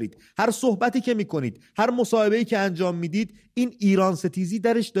برمیدارید، هر صحبتی که میکنید، هر مصاحبه‌ای که انجام میدید، این ایران ستیزی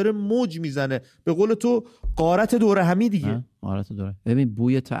درش داره موج میزنه. به قول تو غارت دوره همی دیگه. غارت دوره. ببین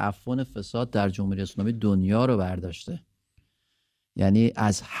بوی تعفن فساد در جمهوری اسلامی دنیا رو برداشته. یعنی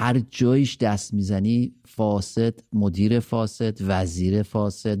از هر جایش دست میزنی فاسد، مدیر فاسد، وزیر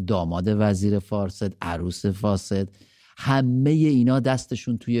فاسد، داماد وزیر فاسد، عروس فاسد، همه اینا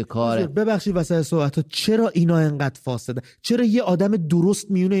دستشون توی کاره. ببخشید واسه صحبت‌ها، چرا اینا انقدر فاسده؟ چرا یه آدم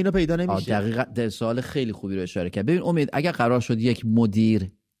درست میونه اینا پیدا نمیشه؟ دقیقاً سوال خیلی خوبی رو اشاره کرد. ببین امید، اگر قرار شد یک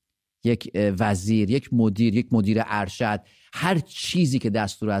مدیر، یک وزیر، یک مدیر ارشد، هر چیزی که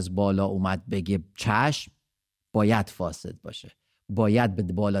دستور از بالا اومد بگه چشم، باید فاسد باشه، باید به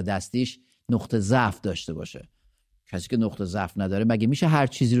بالا دستیش نقطه ضعف داشته باشه. کسی که نقطه ضعف نداره مگه میشه هر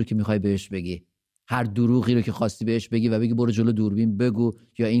چیزی رو که میخوای بهش بگی، هر دروغی رو که خواستی بهش بگی و بگی برو جلو دوربین بگو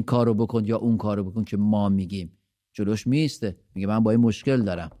یا این کارو بکن یا اون کارو بکن که ما میگیم، جلوش میسته، میگه من با این مشکل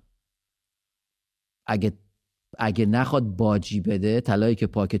دارم. اگه نخواد باجی بده، طلایی که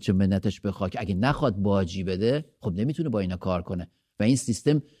پاکت چه منتش به خاک، اگه نخواد باجی بده خب نمیتونه با اینا کار کنه و این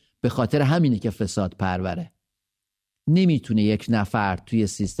سیستم به خاطر همینه که فساد پروره. نمیتونه یک نفر توی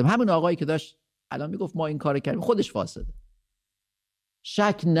سیستم، همون آقایی که داشت الان میگفت ما این کار کردیم، خودش فاسده،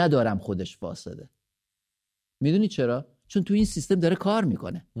 شک ندارم خودش فاسده. میدونی چرا؟ چون توی این سیستم داره کار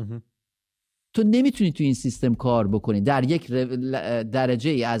میکنه. تو نمیتونی توی این سیستم کار بکنی، در یک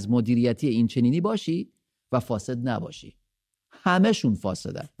درجه از مدیریتی این چنینی باشی و فاسد نباشی. همه‌شون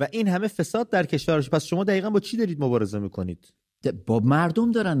فاسدن و این همه فساد در کشورش. پس شما دقیقاً با چی دارید مبارزه میکنید؟ با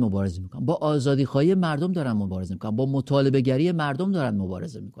مردم دارن مبارزه میکنن، با آزادیخواهی مردم دارن مبارزه میکنن، با مطالبه گری مردم دارن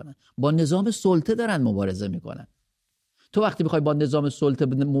مبارزه میکنن، با نظام سلطه دارن مبارزه میکنن. تو وقتی میخوای با نظام سلطه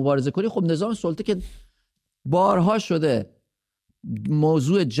مبارزه کنی، خب نظام سلطه که بارها شده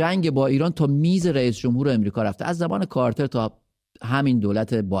موضوع جنگ با ایران تا میز رئیس جمهور امریکا رفته، از زمان کارتر تا همین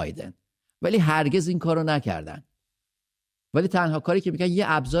دولت بایدن، ولی هرگز این کارو نکردن. ولی تنها کاری که میکنن یه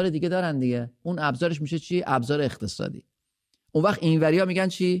ابزار دیگه دارن دیگه. اون ابزارش میشه چی؟ ابزار اقتصادی. اون وقت اینوریا میگن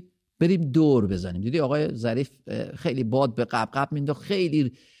چی؟ بریم دور بزنیم. دیدی آقای ظریف خیلی باد به قبقب مینداخت،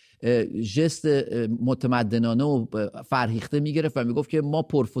 خیلی ژست متمدنانه و فرهیخته میگرفت و میگفت که ما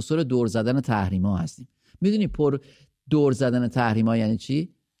پروفسور دور زدن تحریما هستیم. میدونی دور زدن تحریما یعنی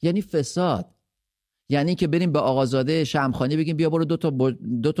چی؟ یعنی فساد. یعنی که بریم به آقازاده شمخانی بگیم بیا برو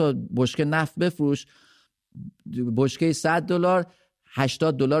دو تا بشکه نفت بفروش، بشکه $100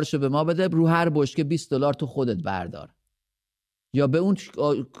 $80 به ما بده، رو هر بشکه $20 تو خودت بردار. یا به اون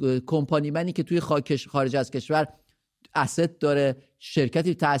کمپانی منی که توی خارج از کشور اسست داره،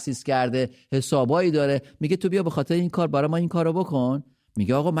 شرکتی تأسیس کرده، حسابایی داره، میگه تو بیا به خاطر این کار برای ما این کارو بکن.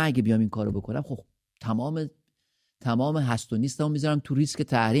 میگه آقا من اگه بیام این کارو بکنم خب تمام هست و نیستمو میذارم تو ریسک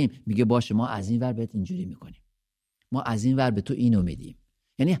تحریم. میگه باشه ما از این ور بهت اینجوری میکنیم، ما از این ور به تو اینو میدیم.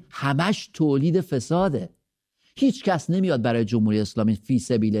 یعنی همش تولید فساده. هیچ کس نمیاد برای جمهوری اسلامی فی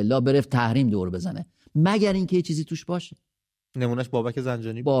سبیل الله بره تحریم دور بزنه مگر اینکه یه چیزی توش باشه. نمونهش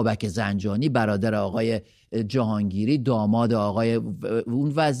بابک زنجانی برادر آقای جهانگیری، داماد آقای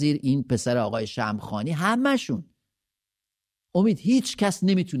اون وزیر، این پسر آقای شمخانی، همشون. امید هیچ کس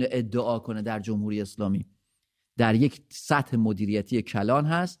نمیتونه ادعا کنه در جمهوری اسلامی در یک سطح مدیریتی کلان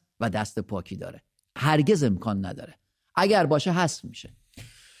هست و دست پاکی داره. هرگز امکان نداره. اگر باشه حذف میشه.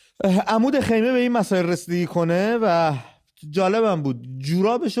 عمود خیمه به این مسائل رسیدگی کنه و جالبم بود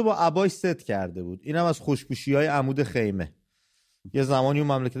جورابشو با عباش ست کرده بود. اینم از خوشپوشی‌های عمود خیمه. یه زمانی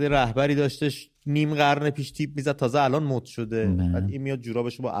اون مملکت رهبری داشتش نیم قرن پیش تیپ میزد، تازه الان مد شده. بعد این میاد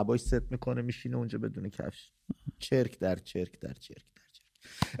جورابشو با عباش ست میکنه میشینه اونجا بدون کفش. چرک در چرک در چرک در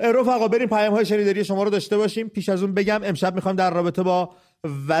چرک. رفقا بریم پیام‌های شنیداری شما رو داشته باشیم. پیش از اون بگم امشب میخوایم در رابطه با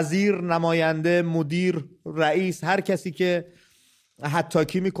وزیر، نماینده، مدیر، رئیس، هر کسی که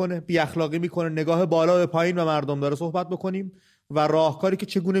هتاکی میکنه، بی اخلاقی میکنه، نگاه بالا به پایین و مردم داره صحبت بکنیم و راهکاری که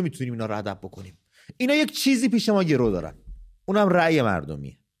چگونه میتونیم اینا رو هدف بکنیم. اینا یک چیزی پیش ما گرو دارن، اونم رأی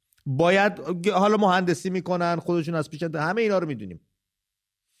مردمیه. باید حالا مهندسی میکنن خودشون از پیش، همه اینا رو میدونیم،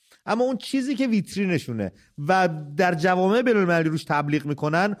 اما اون چیزی که ویترینشونه و در جوامع بین‌المللی روش تبلیغ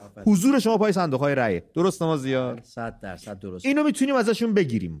میکنن حضور شما پای صندوق‌های رأی. درسته مازیار؟ 100% درست. اینو میتونیم ازشون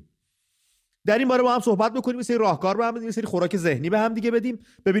بگیریم. در این باره با هم صحبت بکنیم، یه سری راهکار به هم بدیم، یه سری خوراک ذهنی به هم دیگه بدیم،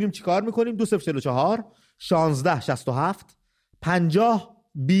 ببینیم چیکار میکنیم. 2044 1667 50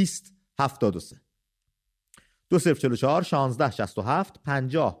 20 73 2044 1667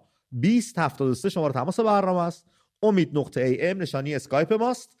 50 20 73 شماره تماس برنامه است. امید.am نشانی اسکایپ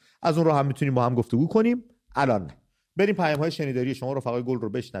ماست. از اون رو هم میتونیم با هم گفتگو کنیم. الان بریم پیام‌های شنیداری شما رفقای گل رو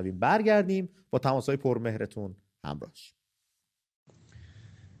بشنویم، برگردیم با تماس‌های پرمهرتون همراه شیم.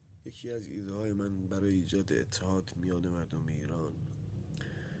 یکی از ایده‌های من برای ایجاد اتحاد میان مردم ایران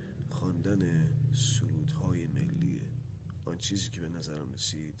خواندن سرودهای ملی، آن چیزی که به نظرم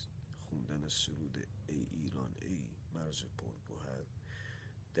رسید خوندن سرود ای ایران ای مرز پرگوهر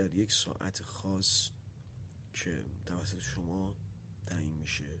در یک ساعت خاص که توسط شما تعیین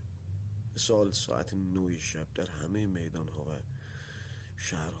میشه، مثال ساعت 9 شب در همه میدان‌ها و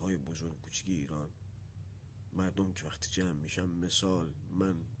شهرهای بزرگ کوچیک ایران، مردم که وقتی جمع میشن، مثال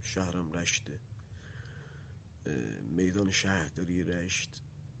من شهرم رشته، میدان شهرداری رشت،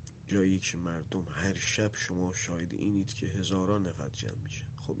 جایی که مردم هر شب شما شاهد اینید که هزاران نفر جمع میشه.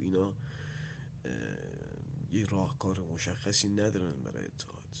 خب اینا یه راهکار مشخصی ندارن برای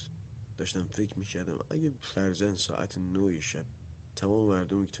اتحاد. داشتم فکر میکردم اگه فرضاً ساعت 9 شب تمام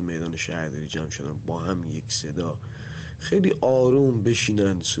مردمی که تو میدان شهرداری جمع شدن با هم یک صدا خیلی آروم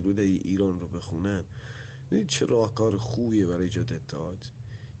بشینن سرود ایران رو بخونن، ببینید چه راهکار خوبیه برای ایجاد اتحاد.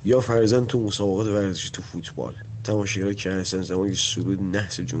 یا فرضاً تو مسابقات ورزشی، تو فوتبال تماشاگرها که هستن زمانی سرود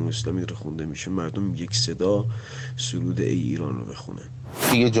نحس جمهوری اسلامی رو خونده میشه مردم یک صدا سرود ای ایران رو بخونن.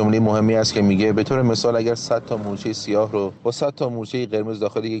 یه جمله مهمی است که میگه به طور مثال اگر 100 تا مورچه سیاه رو با 100 تا مورچه قرمز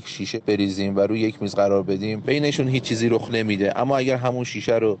داخل یک شیشه بریزیم و روی یک میز قرار بدیم بینشون هیچ چیزی رخ نمیده، اما اگر همون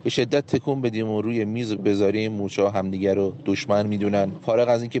شیشه رو به شدت تکون بدیم و روی میز بذاریم مورچه‌ها همدیگه رو دشمن میدونن، فارغ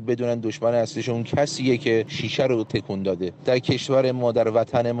از اینکه بدونن دشمن اصلیشون کسیه که شیشه رو تکون داده. در کشور ما، در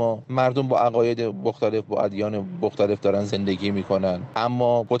وطن ما، مردم با عقاید مختلف، با ادیان مختلف دارن زندگی میکنن،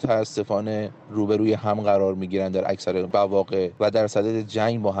 اما متاسفانه روبروی هم قرار میگیرن در اکثر مواقع و در صدد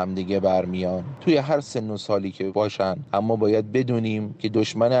جنگ با هم دیگه برمیان توی هر سن و سالی که باشن. اما باید بدونیم که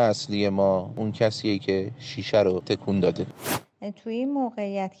دشمن اصلی ما اون کسیه که شیشه رو تکون داده. توی این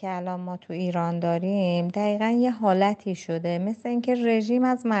موقعیت که الان ما تو ایران داریم دقیقا یه حالتی شده مثل اینکه رژیم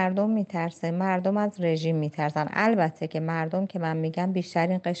از مردم میترسه، مردم از رژیم میترسن. البته که مردم که من میگم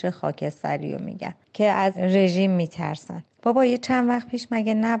بیشترین قشر خاکستری رو میگم که از رژیم میترسن. بابا یه چند وقت پیش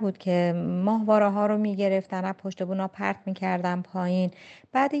مگه نبود که ماهواره ها رو میگرفتن از پشت بونا پرت میکردن پایین،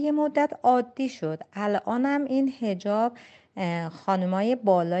 بعد یه مدت عادی شد. الانم این حجاب خانمای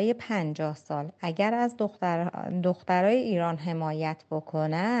بالای 50 سال اگر از دخترای ایران حمایت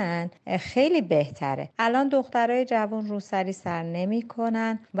بکنن خیلی بهتره. الان دخترای جوان روسری سر نمی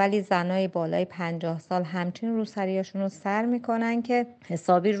کنن ولی زنای بالای 50 سال همچین روسریاشون رو سر میکنن که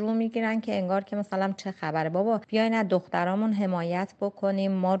حسابی رو میگیرن که انگار که مثلا چه خبره، بابا بیاین از دخترامون حمایت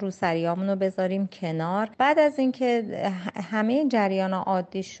بکنیم، ما روسریامون رو بذاریم کنار. بعد از اینکه همه این جریان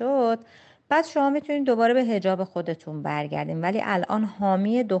عادی شد بعد شما میتونید دوباره به حجاب خودتون برگردیم، ولی الان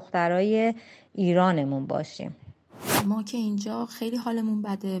حامی دخترای ایرانمون باشیم. ما که اینجا خیلی حالمون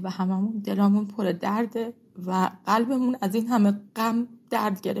بده و هممون دلمون پر درده و قلبمون از این همه غم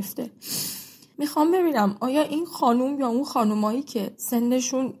درد گرفته. میخوام ببینم آیا این خانوم یا اون خانومایی که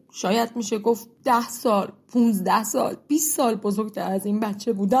سنشون شاید میشه گفت 10 سال، 15 سال، 20 سال بزرگتر از این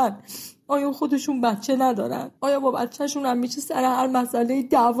بچه بودن، آیا خودشون بچه ندارن؟ آیا با بچهشون هم میشه سر هر مسئله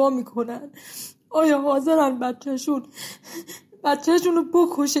دعوا میکنن؟ آیا حاضرن بچهشون رو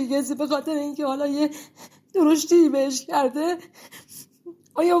بکشه کسی به خاطر اینکه حالا یه درشتی بهش کرده؟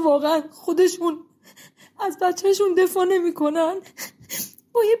 آیا واقعا خودشون از بچهشون دفاع نمیکنن؟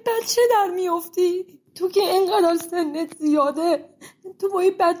 با یه بچه در میافتی تو که اینقدر سنت زیاده، تو با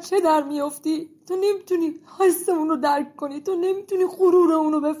یه بچه در میافتی، تو نمیتونی حس اونو درک کنی، تو نمیتونی غرور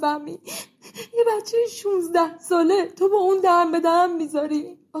اونو بفهمی. یه بچه 16 ساله تو با اون دهن به دهن میذاری،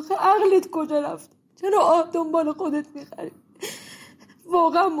 آخه عقلت کجا رفت؟ چرا دنبال خودت میخری؟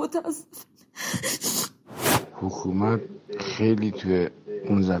 واقعا متاسفم. حکومت خیلی توی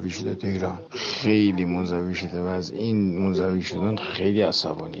منزوی شده تو ایران، خیلی منزوی شده و از این منزوی شدن خیلی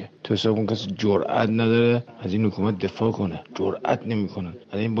عصبانیه. تو حساب کن کسی جرئت نداره از این حکومت دفاع کنه، جرئت نمیکنن.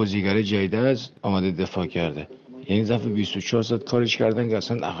 از این بازیگر جدید است آمده دفاع کرده، یعنی ظرف 24 ساعت کارش کردن که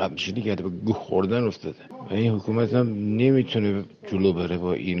اصلا عقب نشینی کرده، به گوه خوردن افتاده و این حکومت هم نمیتونه جلو بره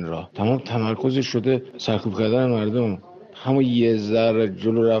با این راه. تمام تمرکزش شده سرکوب کردن مردم، همون یه ذره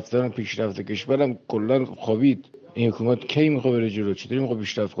جلو رفتن پیشرفت کشورم کلا خوابید. این حکومت کی میخواد بره جلو؟ چطوری میخواد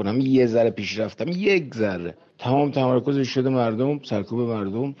پیشرفت کنه؟ همین یه ذره پیشرفتم، یک ذره تمام تمرکزش شده مردم، سرکوب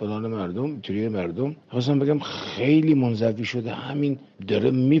مردم، فلان مردم، اینطوری مردم. خواستم بگم خیلی منزوی شده، همین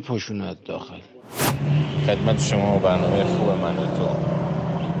داره میپاشونه داخل. خدمت شما و برنامه خوب من و تو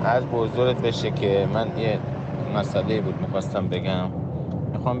از بزرگت بشه که من یه مسئله بود میخواستم بگم.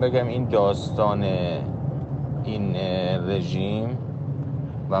 میخوام بگم این داستان این رژیم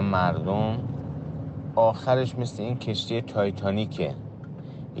و مردم آخرش مثل این کشتی تایتانیکه.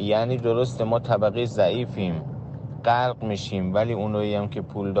 یعنی درسته ما طبقه ضعیفیم، غرق میشیم، ولی اونایی هم که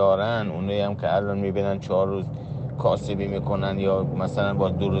پول دارن، اونایی هم که الان میبینن 4 روز کاسبی میکنن یا مثلا با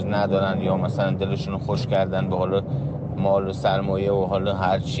 2 روز ندارن یا مثلا دلشون خوش کردن به حالا مال و سرمایه و حالا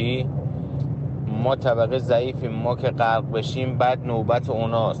هرچی، ما طبقه ضعیفیم. ما که غرق بشیم بعد نوبت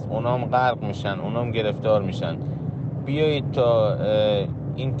اوناست، اونا هم غرق میشن، اونا هم گرفتار میشن. بیایید تا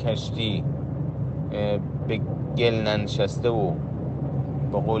این کشتی به گل ننشسته و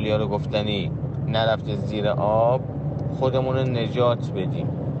با قولیارو گفتنی نرفته زیر آب، خودمون رو نجات بدیم.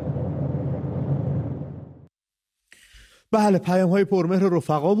 بله، پیام های پرمهر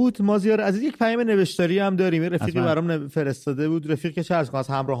رفقا بود. مازیار عزیز یک پیام نوشتاری هم داریم، رفیقی برام فرستاده بود، رفیق که چه عرض کنم از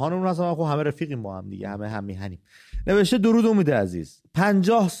همراهانمون هستم، خب همه رفیقیم با هم دیگه، همه هم میهنیم. نوشته درود امید عزیز،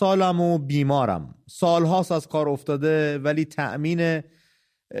 50 سالم و بیمارم، سالهاست از کار افتاده ولی تأمین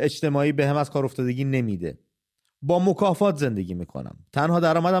اجتماعی به هم از کار افتادگی نمیده. با مکافات زندگی میکنم، تنها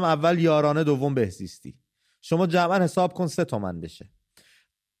درآمدم اول یارانه، دوم بهزیستی. شما جمعا حساب کن 3 تومن بشه.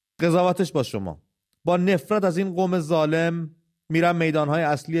 قضاوتش با شما. با نفرت از این قوم ظالم میرم میدانهای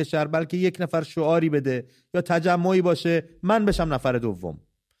اصلی شهر، بلکه یک نفر شعاری بده یا تجمعی باشه من بشم نفر دوم.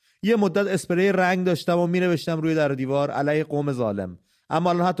 یه مدت اسپری رنگ داشتم و می‌نوشتم روی در و دیوار علیه قوم ظالم، اما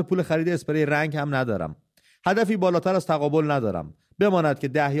الان حتی پول خرید اسپری رنگ هم ندارم. هدفی بالاتر از تقابل ندارم، بماند که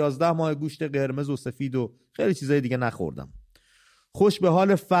 10-11 ماه گوشت قرمز و سفید و خیلی چیزای دیگه نخوردم. خوش به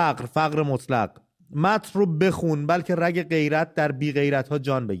حال فقر مطلق. متن رو بخون بلکه رگ غیرت در بی غیرت ها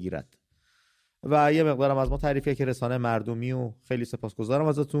جان بگیرد. و یه مقدارم از ما تعریفیه که رسانه مردمی و خیلی سپاسگزارم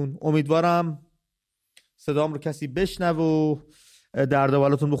ازتون. امیدوارم صدام رو کسی بشنوه و درد و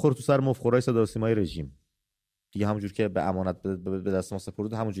بالاتون بخوره تو سر مفخورای صدا و سیمای رژیم دیگه، همونجور که به امانت به دست ما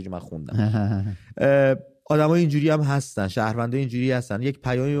سپرد همونجوری من خوندم. آدمای اینجوری هم هستن، شهروندای اینجوری هستن. یک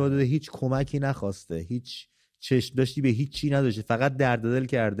پیامی داده هیچ کمکی نخواسته، هیچ چشم داشتی به هیچ چی نداشته، فقط درد دل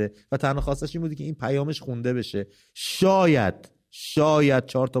کرده و تنها خواستش این بودی که این پیامش خونده بشه. شاید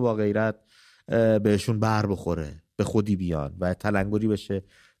 4 تا با غیرت بهشون بر بخوره، به خودی بیان و تلنگری بشه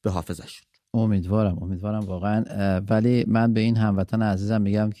به حافظشون. امیدوارم واقعا. ولی من به این هموطن عزیزم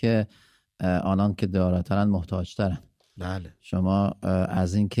میگم که آنان که داراترن محتاجترن. بله. شما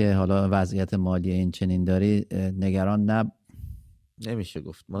از این که حالا وضعیت مالی این چنین داری نگران نمیشه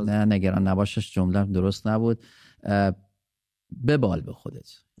گفت. نه نگران نباشش جمله درست نبود. ببال به خودت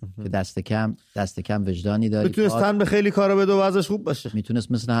که دست کم وجدانی داری. میتونست تن به خیلی کارا بده و وضعش خوب باشه.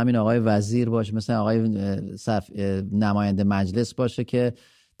 میتونست مثل همین آقای وزیر باشه، مثل آقای نماینده مجلس باشه که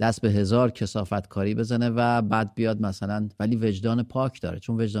دست به 1000 کثافت کاری بزنه و بعد بیاد مثلا، ولی وجدان پاک داره.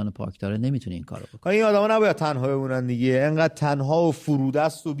 چون وجدان پاک داره نمیتونه این کارو بکنه. این آدما نباید تنها بمونن دیگه، انقدر تنها و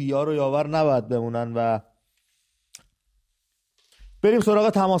فرودست و بیار و یاور نباید بمونن. و بریم سراغ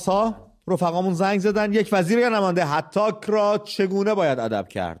تماس‌ها. رفقامون زنگ زدن. یک وزیر یا نماینده هتاک را چگونه باید ادب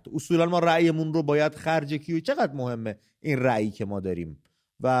کرد؟ اصولا ما رأیمون رو باید خرج کی و چقدر مهمه این رأیی که ما داریم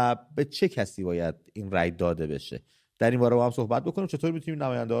و به چه کسی باید این رأی داده بشه؟ در این باره با هم صحبت بکنیم چطور میتونیم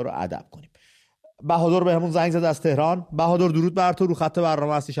نماینده ها رو ادب کنیم. بهادر بهمون زنگ زد از تهران. بهادر درود بر تو، رو خط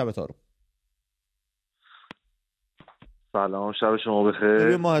برنامه هستی. شب تا رو. سلام، شب شما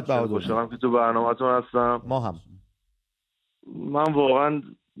بخیر. ماهت بهادر. خوشحالم که تو برنامه‌تون هستم. ما هم. من واقعا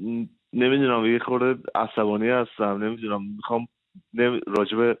نمیدونم، یه خورده عصبانی هستم. نمیدونم، میخوام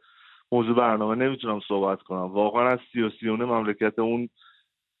راجع به موضوع برنامه نمیتونم صحبت کنم. واقعا از سیاسیون مملکتمون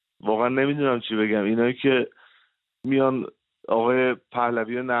واقعا نمیدونم چی بگم. اینایی که میان آقای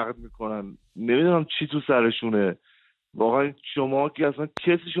پهلوی رو نقد میکنن، نمیدونم چی تو سرشونه. واقعا شما که اصلا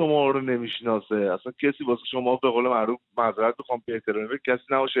کسی شما رو نمیشناسه، اصلا کسی واسه شما به قول معروف معذرت بخوام به احترامی کسی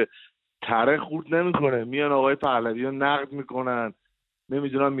نباشه تره خورد نمیکنه. میان آقای پهلوی رو نقد میکنن،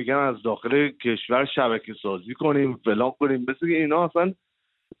 نمیدونم میگن از داخل کشور شبکه سازی کنیم فلان کنیم. مثل که اینا اصلا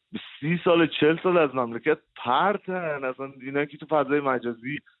 30 سال 40 سال از مملکت پرتن. اصلا اینا که تو فضای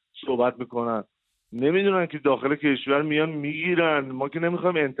مجازی صحبت میکنن نمیدونن که داخل کشور میان میگیرن. ما که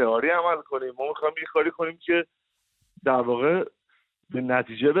نمیخوایم انتحاری عمل کنیم، ما میخوایم یه کاری کنیم که در واقع به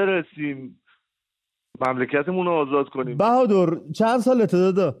نتیجه برسیم، مملکتمون رو آزاد کنیم. بهادر چند سالته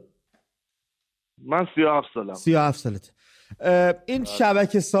دادا؟ من 37 سالم. 37 سالته. این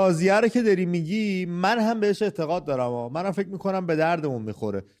شبکه سازیه رو که داری میگی من هم بهش اعتقاد دارم. منم فکر میکنم به دردمون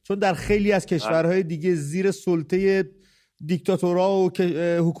میخوره، چون در خیلی از کشورهای دیگه زیر سلطه دیکتاتورها و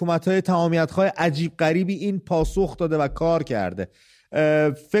حکومت‌های تمامیت‌های عجیب غریبی این پاسخ داده و کار کرده.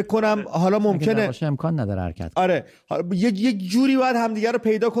 فکر کنم حالا ممکنه امکان نداره حرکت. آره، یک جوری باید همدیگه رو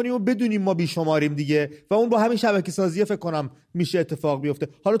پیدا کنیم و بدونیم ما بیشماریم دیگه و اون با همین شبکه سازی فکر کنم میشه اتفاق بیفته.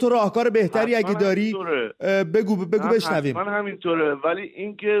 حالا تو راهکار بهتری اگه داری بگو بشنویم. من همینطوره، ولی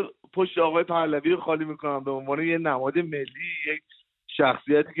اینکه پشت آقای پهلوی رو خالی میکنم به عنوان یه نماد ملی، یک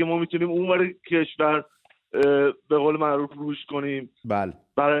شخصیتی که ما میتونیم اونور کشور به قول معروف روش کنیم. بله.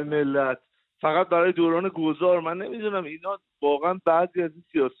 برای ملت، فقط برای دوران گذار. من نمیدونم اینا واقعا بعضی از این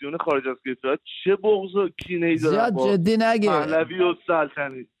سیاسیون خارج از کشور چه بغض و کینه‌ای دارن. زیاد جدی نگیر پهلوی و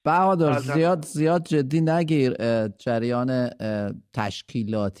سلطنتی. بهادر زیاد جدی نگیر جریان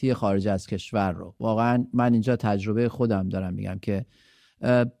تشکیلاتی خارج از کشور رو. واقعا من اینجا تجربه خودم دارم میگم که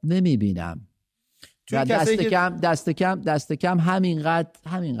نمیبینم. دست کم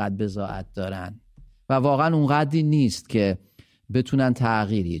همینقدر بضاعت دارن و واقعا اونقدری نیست که بتونن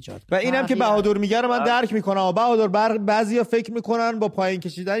تغییر ایجاد کنن. و اینم که بهادر میگه رو من درک میکنم. بهادر بعضیا فکر میکنن با پایین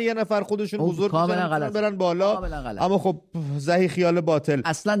کشیدن یه نفر خودشون بزرگ میشن برن بالا، اما خب زهی خیال باطل.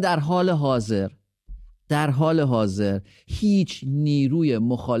 اصلا در حال حاضر هیچ نیروی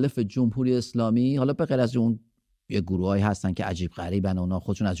مخالف جمهوری اسلامی، حالا به غیر از اون یه گروهایی هستن که عجیب غریبن، اونا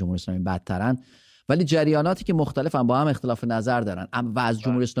خودشون از جمهوری اسلامی بدترن، ولی جریاناتی که مختلفن با هم اختلاف نظر دارن و از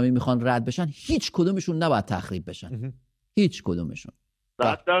جمهوری اسلامی میخوان رد بشن، هیچ کدومشون نباید تخریب بشن. هیچ کدومشون.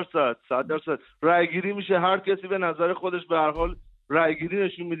 100% رأیگیری میشه، هر کسی به نظر خودش به هر حال رأیگیری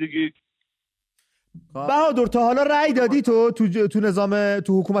نشون میده. بهادر تا حالا رأی دادی تو نظام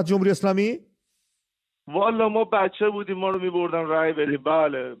تو حکومت جمهوری اسلامی؟ والا ما بچه بودیم ما رو میبردن رأی بدیم.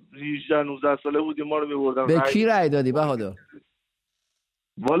 بله 18-19 ساله بودیم ما رو میبردن. به کی رأی دادی بهادر؟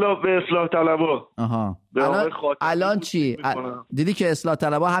 والا به اصلاح طلبا. الان چی؟ دیدی که اصلاح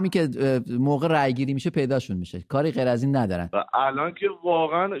طلبا همین که موقع رأی گیری میشه پیداشون میشه، کاری غیر از این ندارن. الان که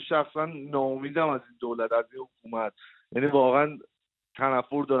واقعا شخصا ناامیدم از این دولت، از این حکومت. یعنی واقعا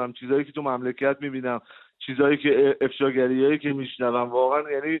تنفر دارم، چیزایی که تو مملکت میبینم، چیزایی که افشاگریایی که میشنوم،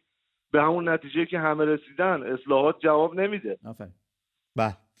 واقعا یعنی به همون نتیجه که همه رسیدن، اصلاحات جواب نمیده. آفرین.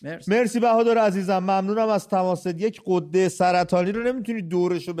 بله مرسی بهادر عزیزم، ممنونم از تماست. یک غده سرطانی رو نمیتونی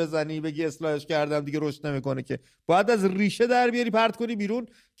دورشو بزنی بگی اصلاحش کردم دیگه رشد نمیکنه، که باید از ریشه در بیاری، پرت کنی بیرون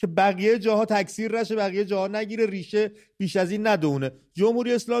که بقیه جاها تکثیر نشه، بقیه جاها نگیره، ریشه بیش از این ندونه.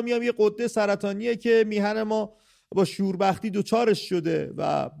 جمهوری اسلامی هم یه غده سرطانیه که میهن ما با شوربختی دوچارش شده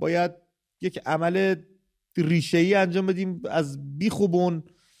و باید یک عمل ریشه‌ای انجام بدیم از بیخوبون.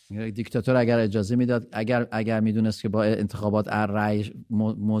 دیکتاتور اگر اجازه میداد، اگر میدونست که با انتخابات رأی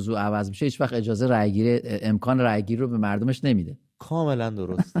موضوع عوض میشه، هیچ وقت اجازه رأیگیری، امکان رأیگیری رو به مردمش نمیده. کاملا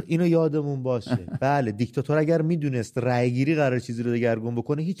درسته، اینو یادمون باشه. بله دیکتاتور اگر میدونست رأیگیری قرار چیزی رو دگرگون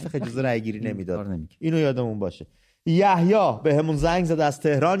بکنه، هیچ وقت اجازه رأیگیری نمیداد. اینو یادمون باشه. یحیی بهمون زنگ زد از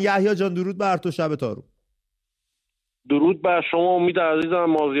تهران. یحیی جان درود بر تو، شب تارو. درود بر شما امید عزیزم،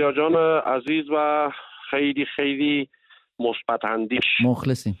 مازیار جان عزیز و خیلی خیلی مثبت اندیش.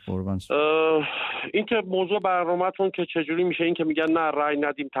 مخلصیم قربان. این که موضوع برنامه‌تون که چجوری میشه این که میگن نه رأی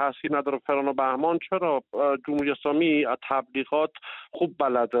ندیم تاثیر نداره فلان و بهمان، چرا جمهوری اسلامی از تبلیغات خوب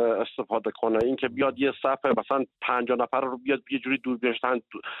بلد استفاده کنه؟ این که بیاد یه صفحه مثلا 50 نفر رو بیاد یه جوری دور گشتن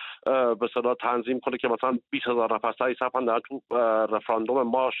به صدا تنظیم کنه که مثلا 20,000 نفر سعی صفحه در تو رفراندوم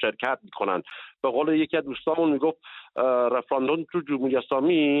ما شرکت میکنن. به قول یکی از دوستامون میگفت رفراندوم تو جمهوری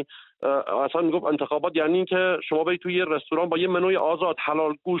اسلامی اصلا میگفت انتخابات یعنی این که شما برید توی یه رستوران با یه منوی آزاد،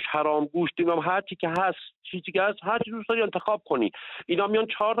 حلال گوشت، حرام گوشت، هر چی که هست، چیزی که هست، هر چی دوست داری انتخاب کنی. اینا میان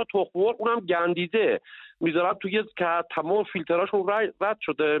 4 تا تخم مرغ اونم گندیده میذارن توی که تمام فیلتراشون رد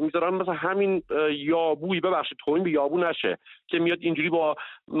شده، میذارن مثلا همین یابویی، ببخشید توهین به یابو نشه، که میاد اینجوری با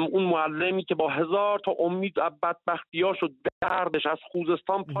اون معلمی که با 1000 تا امید بدبختیاش و دردش از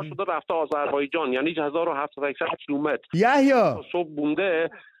خوزستان پا شده رفته آذربایجان، یعنی 1700 کیلومتر یحیی صبح بونده.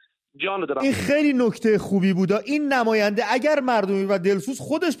 جان دارم. این خیلی نکته خوبی بود. این نماینده اگر مردمی و دلسوز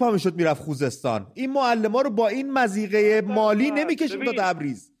خودش پا میشد میرفت خوزستان، این معلما رو با این مضیقه مالی نمیکشیم تا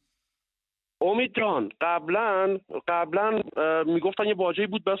تبریز. امید جان قبلا میگفتن یه واژه‌ای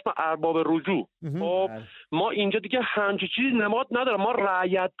بود به اسم ارباب رجوع. خب ما اینجا دیگه همچین چیزی نماد نداره، ما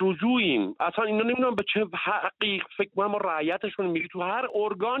رعیت رجوعیم. اصلا اینا نمیدونم به چه حقی فکر کنم ما رعیتشون میری تو هر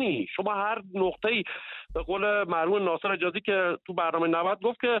ارگانی، شما هر نقطه‌ای. به قول مرحوم ناصر اجازی که تو برنامه 90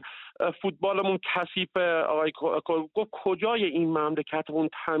 گفت که فوتبالمون کثیف، آقای گفت کجای این مملکتمون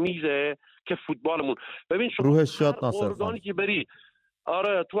تمیزه که فوتبالمون. ببین شما روح شاد ناصر ارگانی که بری،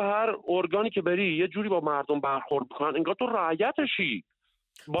 آره تو هر ارگانی که بری یه جوری با مردم برخورد بکنن انگار تو رعیتشی.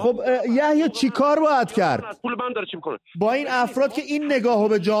 خب یحیی چی کار باید کرد؟ پول من داره چی میکنه با این افراد که این نگاهو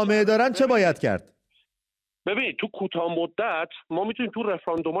به جامعه دارن چه باید کرد؟ ببین تو کوتاه مدت ما میتونیم تو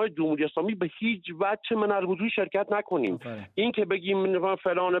رفراندوم‌های جمهوری اسلامی به هیچ وجه من الوضوعی شرکت نکنیم. این که بگیم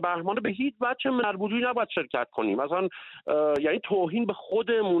فلان بهمانه به هیچ وجه من الوضوعی نباید شرکت کنیم. مثلا یعنی توهین به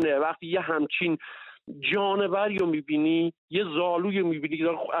خودمونه وقتی یه همچین جانوری رو میبینی، یه زالوی رو میبینی که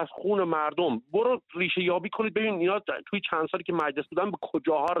از خون مردم. برو ریشه یابی کنید ببین اینا توی چند سالی که مجلس بودن به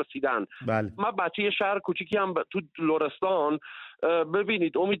کجاها رسیدن. بله. من بچه یه شهر کوچیکی هم تو لرستان،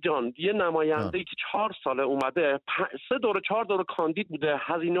 ببینید امید جان یه نماینده‌ای که 4 ساله اومده 4 دوره کاندید بوده،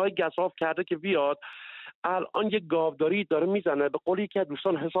 هزینه‌های گزاف کرده که بیاد، الان یه گاوداری داره میزنه. به قول یکی از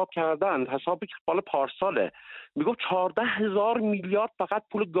دوستان حساب کردن، حسابی که مال پارساله، میگفت 14,000 میلیارد فقط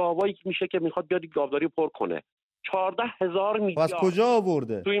پول گاوایی میشه که میخواد بیاد گاوداری پر کنه. 14,000 میلیارد از کجا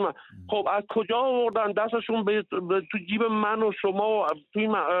آورده؟ خب از کجا آوردن؟ دستشون تو جیب من و شما و توی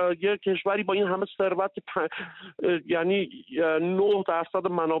یه کشوری با این همه ثروت یعنی 9%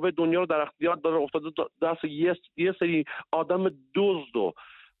 منابع دنیا رو در اختیار داره افتاده دست یه سری آدم دزد و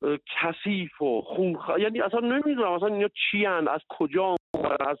کثیف و یعنی اصلا نمیدونم اصلا اینا چی هن، از کجا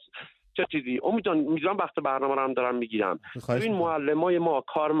اومدن، از چه چیزی. امیدوارم میذارم وقت برنامه رو هم دارم میگیرم. ببین معلمای ما،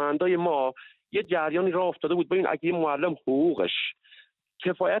 کارمندای ما یه جریانی راه افتاده بود. ببین اگه یه معلم حقوقش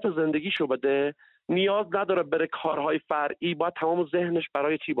کفایت زندگیشو بده، نیاز نداره بره کارهای فرعی، باید تمام ذهنش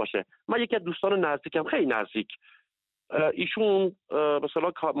برای چی باشه. من یکی از دوستان نزدیکم، خیلی نزدیک، ایشون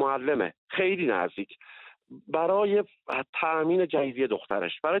مثلا معلمه، خیلی نزدیک، برای تأمین جهیزیه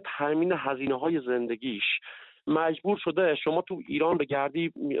دخترش، برای تأمین هزینه‌های زندگیش مجبور شده. شما تو ایران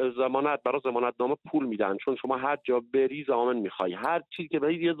بگردی برای ضمانتنامه پول میدن، چون شما هر جا بری ضامن میخوای، هر چیزی که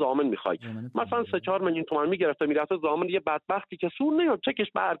بری یه ضامن میخوای. مثلا 3-4 میلیون تومان میگرفته میرفته ضامن یه بدبختی که سور نمیاد،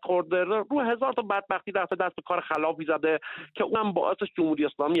 چکش برخورده، رو 1000 تا بدبختی دست به کار خلافی زده که اونم باعثش جمهوری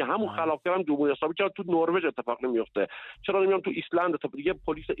اسلامی، همون خلافکارم جمهوری اسلامی. چرا تو نروژ اتفاق نمیفته؟ چرا نمیان تو ایسلند؟ دیگه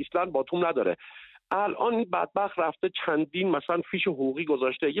پلیس ایسلند باتوم نداره. الان این بدبخت رفته چندین مثلا فیش حقوقی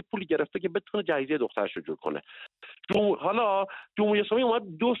گذاشته، یه پولی گرفته که بتونه جهیزیه دخترش رو جور کنه. حالا جمهوری اسلامی اومد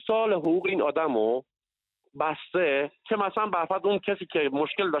 2 سال حقوق این آدمو بسته که مثلا برفرض اون کسی که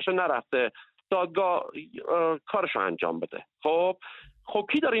مشکل داشته نرفته دادگاه کارشو انجام بده. خب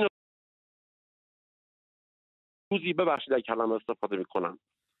کی داره اینو روزی ببخشید اگه کلمه استفاده میکنم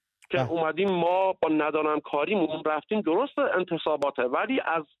که اومدیم ما با ندانم کاریمون رفتیم، درست انتصاباته، ولی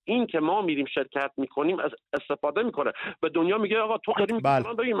از این که ما میریم شرکت میکنیم استفاده میکنه، به دنیا میگه آقا تو داری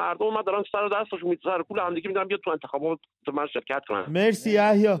میکنن، ببین مردم ما دارن سر دستشون میذارن پول هم دیگه میدن بیا تو انتخابات من شرکت کنم. مرسی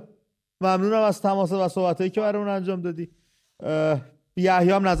یحیی، ممنونم از تماس و صحبتایی که برامون انجام دادی. یحیی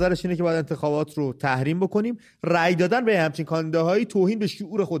هم نظرش اینه که باید انتخابات رو تحریم بکنیم. رأی دادن به همچین کاندیداهایی توهین به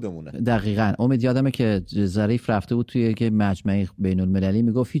شعور خودمونه. دقیقاً. امید یادمه که ظریف رفته بود توی یک مجمع بین‌المللی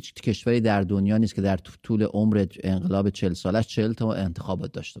میگفت هیچ کشوری در دنیا نیست که در طول عمر انقلاب 40 سالش 40 تا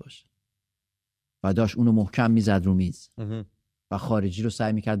انتخابات داشته باشه. و داشت اونو محکم میزد رو میز. و خارجی رو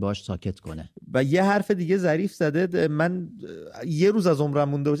سعی میکرد باهاش ساکت کنه. و یه حرف دیگه ظریف زده، من یه روز از عمرم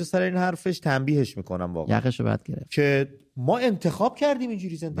مونده باشه سر این حرفش تنبیهش میکنم واقعا. یقشو بعد گرفت که ما انتخاب کردیم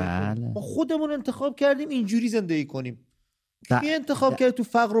اینجوری زندگی کنیم. ما خودمون انتخاب کردیم اینجوری زندگی کنیم. کی انتخاب کرد تو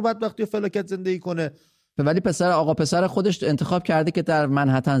فقر و بدبختی و فلاکت زندگی کنه؟ ولی آقا پسر خودش انتخاب کرده که در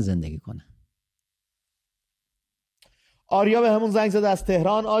منهتن زندگی کنه. آریا به همون زنگ زده از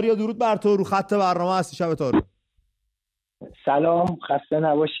تهران. آریا درود بر تو، رو خط برنامه هستی شب تا رو. سلام، خسته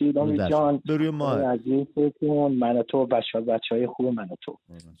نباشید امید جان. دروی ما عزیزتون، من و تو بچهای خوب من و تو.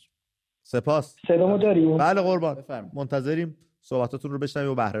 سپاس. صدامو داریم؟ بله قربان، منتظریم صحبتاتون رو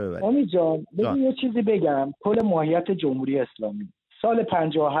بشنویم و بهره ببریم. امید جان ببین یه چیزی بگم. کل ماهیت جمهوری اسلامی سال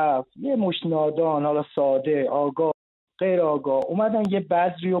 57 یه مشت نادان، حالا ساده، آگاه، غیر آگاه، اومدن یه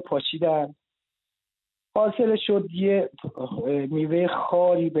بذری رو پاشیدن، حاصل شد یه میوه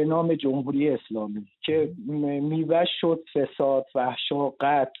خاری به نام جمهوری اسلامی که میوه شد فساد، وحشا،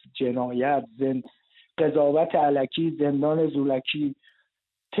 قتل، جنایت، قضاوت الکی، زندان زولکی،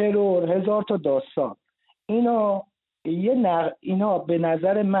 ترور، 1000 تا داستان. اینا به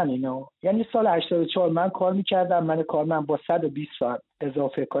نظر من یعنی سال 84 من کار میکردم، من کارمند با 120 ساعت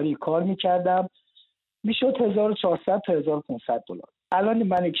اضافه کاری کار میکردم، میشد 1400 تا 1500 دلار. الان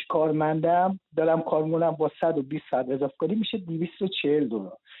من که کارمندم دارم کار میکنم با 120 ساعت اضافه کاری میشه 240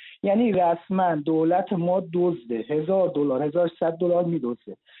 دلار. یعنی رسما دولت ما دزده، 1000 دلار 1100 دلار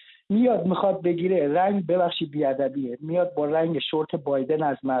میدزده. میاد میخواد بگیره رنگ، ببخشید بیادبیه، میاد با رنگ شورت بایدن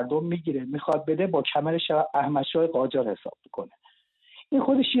از مردم میگیره، میخواد بده با کمرش احمدشاه قاجار حساب کنه. این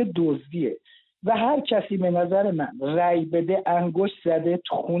خودش یه دزدیه و هر کسی به نظر من رأی بده انگشت زده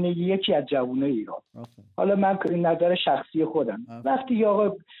تو خونه یکی از جوانای ایران. حالا من این نظر شخصی خودم. وقتی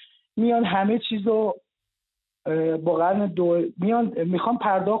آقا میان همه چیزو با قرن میان میخوام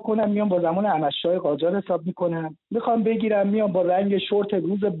پرداخت کنم، میان با زمان احمدشاه قاجار حساب میکنم، میخوام بگیرم میان با رنگ شورت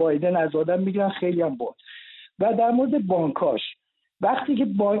روز بایدن از آدم میگیرن، خیلی هم بود. و در مورد بانکاش، وقتی که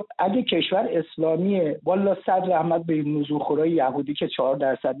اگه کشور اسلامیه والا 100 رحمت به نزولخورای یهودی که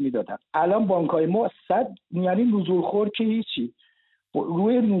 4% میدادن. الان بانکای ما 100 یعنی نزولخور که هیچی،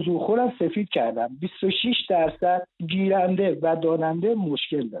 روی نزولخور هم سفید کردن. 26% گیرنده و داننده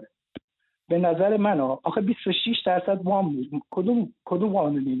مشکل داره. به نظر من آخه 26% وام کدوم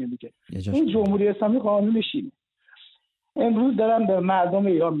قانونی نمیگه؟ این جمهوری اسلامی قانونش اینه. امروز دارم به مردم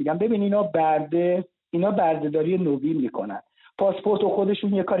ایران میگم ببین اینا بردهداری نوین میکنن. پاسپورت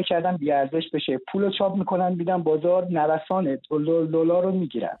خودشون یه کاری کردن بی‌ارزش بشه، پولو چاپ میکنن میدن بازار، نوسان دلار رو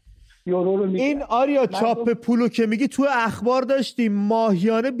میگیرن، یورو رو میگیرن. این آریا چاپ پولو که میگی تو اخبار داشتیم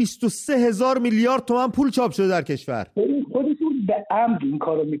ماهیانه 23,000 میلیارد تومان پول چاپ شده در کشور. خودشون به عمد این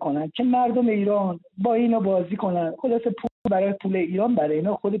کارو میکنن که مردم ایران با اینا بازی کنن. خلاص پول برای پول ایران برای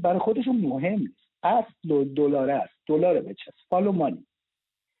اینا برای خودشون مهم نیست. اصل دلار است، دلار بچس فالو مانی.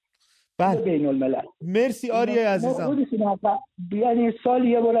 بله بین الملل. مرسی آریا عزیزم. یعنی سال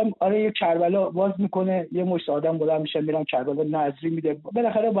یه بارم یه کربلا باز میکنه، یه مشت آدم بلند میشن میرن کربلا نظری میده،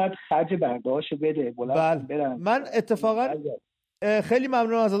 بالاخره باید خرج بردهاشو بده. بله. من اتفاقا خیلی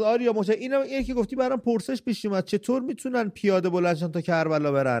ممنونم ازت آریا. اینه که گفتی برام پرسش پیش اومد چطور میتونن پیاده بلندشن تا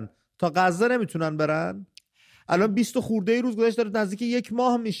کربلا برن، تا غزه نمیتونن برن؟ الان 20 خورده روز گذشته، داره نزدیک 1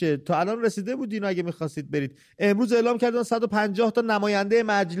 ماه میشه. تا الان رسیده بودین اگه می‌خواستید برید. امروز اعلام کردن 150 تا نماینده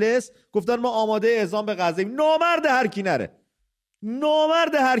مجلس گفتن ما آماده اعزام به غزه. نامرد هر کی نره،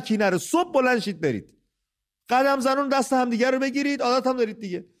 نامرد هر کی نره. صبح بلند شید برید، قدم زنون دست هم دیگه رو بگیرید، عادت هم دارید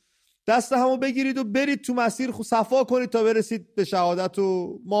دیگه، دست همو بگیرید و برید تو مسیر صفا کنید تا برسید به شهادت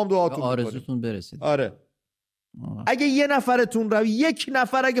و ما هم دعاتون آرزوتون برسید. آره. اگه یه نفرتون رو، 1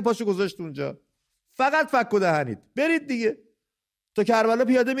 نفر اگه پاشو گذاشت اونجا، فقط فک و دهنید برید دیگه. تا کربلا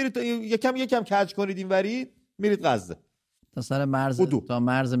پیاده میرید، یکم کج کنید این ورید، میرید غزه. تا سر مرز تا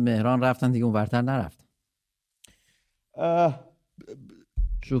مرز مهران رفتن دیگه، اون ورتر نرفتن.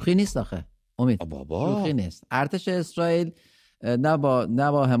 شوخی نیست آخه امید، شوخی نیست. ارتش اسرائیل نه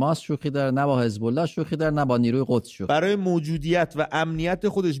با حماس شوخی داره، نه با حزب الله شوخی داره، نه با نیروی قدس شوخی. برای موجودیت و امنیت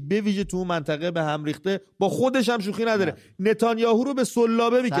خودش به ویژه تو منطقه به هم ریخته، با خودش هم شوخی نداره. نتانیاهو رو به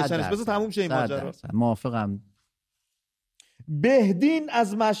سلابه میکشنش. بذار تموم شه این ماجرا. موافقم. بهدین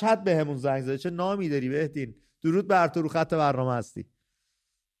از مشهد بهمون زنگ زده. چه نامی داری بهدین؟ درود بر تو، رو خط برنامه هستی.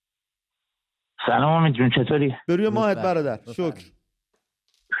 سلام امید جون، چطوری؟ به روی ماهت برادر. شکر.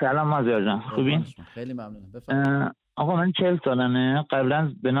 سلام مازیار جان، خوبین؟ خیلی ممنونم. آقا من 40 سالمه.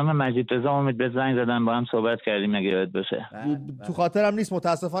 قبلا به نام مجید رضا امید به زنگ زدم، با هم صحبت کردیم اگه یاد باشه. تو خاطرم نیست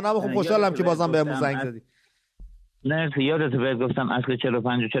متاسفانه، اما خب خوشحالم که بازم بهمون زنگ زدی. مرسی. یادت بهت گفتم اصل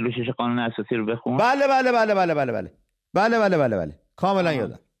 45 و 46 قانون اساسی رو بخون. بله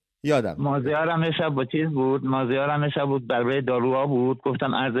کاملا یادم. مازیارم یه شب با چیز بود، برای داروها بود.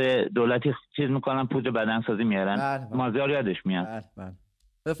 گفتم ارز دولتی چیز میکنم، پودر بدنسازی میارن. مازیار یادش میاد. بله.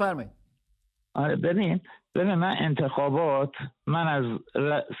 بفرمایید. آره ببین من انتخابات، من از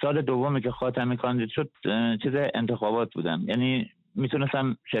سال دومی که خاتمی کاندید شد چیز انتخابات بودم، یعنی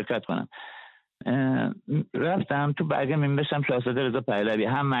میتونستم شرکت کنم. رفتم تو برگه می‌نوشتم شاهزاده رضا پهلوی،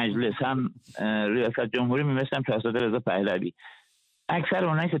 هم مجلس هم ریاست جمهوری می‌نوشتم شاهزاده رضا پهلوی. اکثر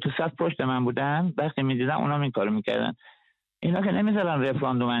اونایی که تو صف پشت من بودن وقتی می‌دیدم اونا این کارو می‌کردن. اینا که نمی‌ذارن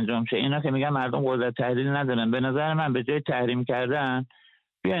رفراندوم انجام شه، اینا که میگن مردم قدرت تحلیل ندارن. به نظر من به جای تحریم کردن،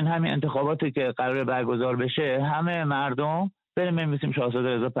 بیاین همین انتخاباتی که قراره برگزار بشه همه مردم بریم بنویسیم شاهزاده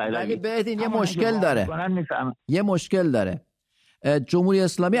رضا پهلوی. ولی بهدین یه مشکل داره. جمهوری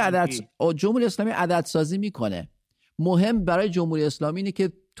اسلامی عدد سازی میکنه. مهم برای جمهوری اسلامی اینه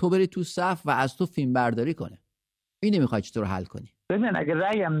که تو بری تو صف و از تو فیلم برداری کنه. اینو میخوای چطور حل کنی؟ ببین اگه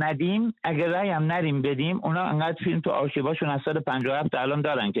رأیم ندیم بدیم، اونا انقدر فیلم تو آرشیواشون از سال 57 الان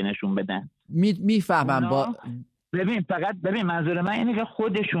دارن که نشون بدن. میفهمم. ببین منظور من اینه که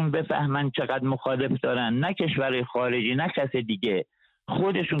خودشون بفهمن چقدر مخالف دارن، نه کشور خارجی، نه کس دیگه.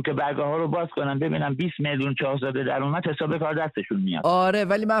 خودشون که برگه ها رو باز کنن ببینن 20 میلیون شاهزاده در اومد، حساب کار دستشون میاد. آره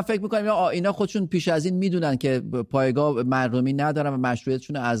ولی من فکر میکنم اینا خودشون پیش از این میدونن که پایگاه مردمی ندارن و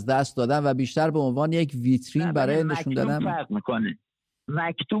مشروعیتشون از دست دادن و بیشتر به عنوان یک ویترین برای نشون دادن.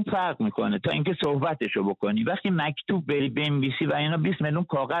 مکتوب فرق میکنه تا اینکه صحبتشو بکنی. وقتی مکتوب بری بنویسی و اینا 20 میلیون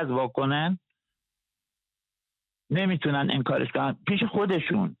کاغذ واکنن، نمیتونن انکارش کنن. پیش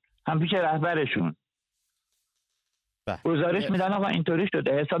خودشون هم پیش رهبرشون گزارش میدن آقا اینطوری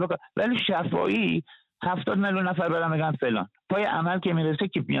شده حساب کن. ولی شفاهی 70 میلیون نفر برام میگن فلان، پای عمل که میرسه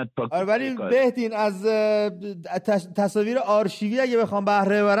کی میاد پاک. ولی بهتین از تصاویر آرشیوی اگه بخوام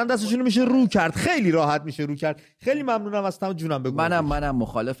بهره ببرم دستشون میشه رو کرد، خیلی راحت میشه رو کرد. خیلی ممنونم از تمام جونم. بگو. منم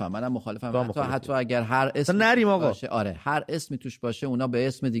مخالفم. حتی اگر هر اسم نریم آقا باشه، آره هر اسمی توش باشه، اونا به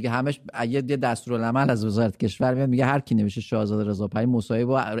اسم دیگه همش یه دستورالعمل از وزارت کشور میاد میگه هر کی نمیشه شاهزاده رضا پهلوی مصاحبه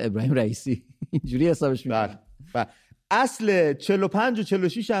با ابراهیم رئیسی، اینجوری حسابش میکنه. اصل 45 و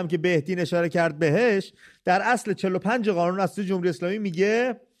 46 هم که بهدین اشاره کرد بهش، در اصل 45 قانون اساسی جمهوری اسلامی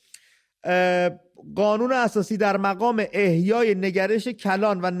میگه قانون اساسی در مقام احیای نگرش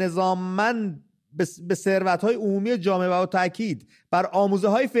کلان و نظاممند به ثروت‌های عمومی جامعه و تاکید بر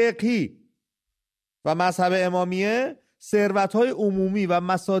آموزه‌های فقهی و مذهب امامیه، ثروت‌های عمومی و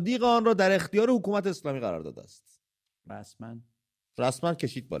مصادیق آن را در اختیار حکومت اسلامی قرار داده است. رسما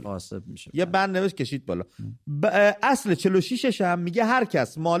کشید بالا. یه بند نوشت کشید بالا. اصل 46 هم میگه هر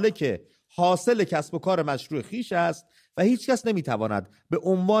کس مالک حاصل کسب و کار مشروع خیش است و هیچ کس نمیتواند به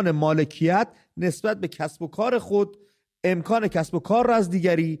عنوان مالکیت نسبت به کسب و کار خود امکان کسب و کار را از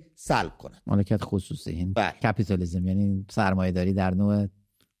دیگری سلب کند. مالکیت خصوصی، این کپیتالیسم، یعنی سرمایه‌داری در نوع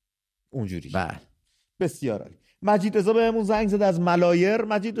اونجوری. بله بسیار عالی. مجید رضا بهمون زنگ زد از ملایر.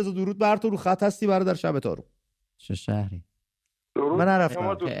 مجید رضا درود بر تو، رو خط هستی برادر؟ شب تارو. چه شهری؟ من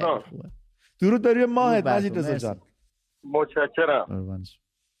نرفتم. درود بر ماهت مجید رضا جان. متشکرم.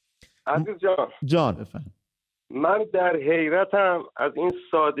 عزیز جان من در حیرتم از این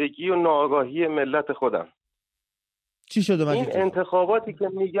سادگی و ناآگاهی ملت خودم. چی شده مجید؟ این انتخاباتی که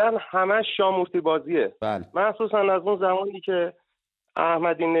میگن همش شامورتی بازیه. بله. مخصوصا از اون زمانی که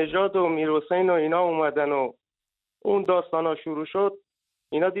احمدی نژاد و میرحسین و اینا اومدن و اون داستانا شروع شد،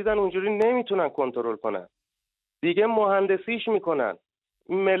 اینا دیدن اونجوری نمیتونن کنترل کنن، دیگه مهندسیش میکنن.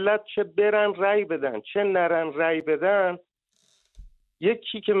 ملت چه برن رای بدن چه نرن رای بدن،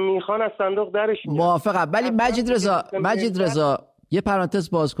 یکی که میخوان از صندوق درش میاد. موافقم. ولی مجید رضا یه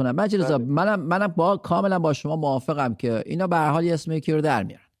پرانتز باز کنم. مجید رضا منم کاملا با شما موافقم که اینا به هر حال یه اسم یکی رو در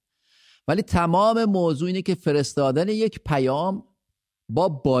میارن، ولی تمام موضوع اینه که فرستادن یک پیام با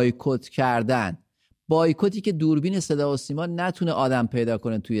بایکوت کردن، بایکوتی که دوربین صدا و سیما نتونه آدم پیدا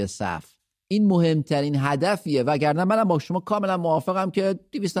کنه توی صف، این مهمترین هدفیه. وگرنه منم با شما کاملا موافقم که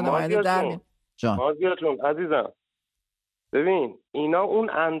 200 نماینده در میارن. مازیار جون عزیزم، ببین اینا اون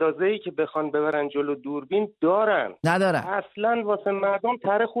اندازه‌ای که بخوان ببرن جلو دوربین ندارن، اصلا واسه مردم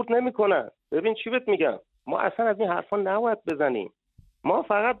تره خورد نمیکنن. ببین چی بهت میگم، ما اصلا از این حرفا نباید بزنیم، ما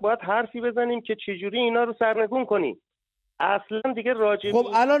فقط باید حرفی بزنیم که چجوری اینا رو سرنگون کنیم. اصلا دیگه راجع خب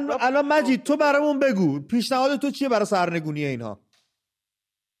الان مجید تو برامون بگو پیشنهاد تو چیه برای سرنگونی اینها؟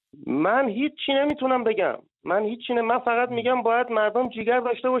 من هیچی نمیتونم بگم، من فقط میگم باید مردم جیگر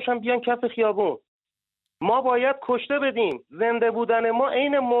داشته باشن بیان کف خیابون. ما باید کشته بدیم، زنده بودن ما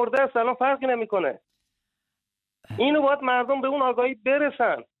عین مرده است، الان فرقی نمیکنه. اینو باید مردم به اون آگاهی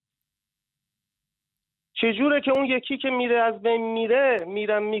برسن. چجوره که اون یکی که میره از بین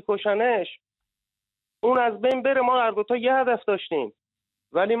میرن میکشنش، اون از بین بره. ما هر دوتا یه هدف داشتیم،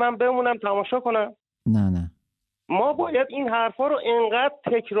 ولی من بمونم تماشا کنم؟ نه. ما باید این حرفا رو انقدر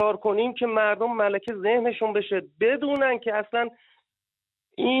تکرار کنیم که مردم ملکه ذهنشون بشه، بدونن که اصلا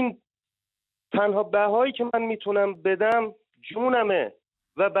این تنها بهایی که من میتونم بدم جونمه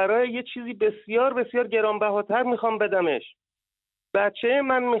و برای یه چیزی بسیار بسیار گرانبهاتر میخوام بدمش. بچه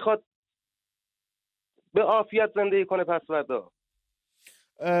من میخواد به عافیت زندگی کنه پس فردا.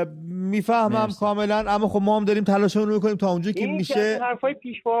 میفهمم کاملا، اما خب ما هم داریم تلاشمون رو میکنیم تا اونجایی که میشه. این حرفای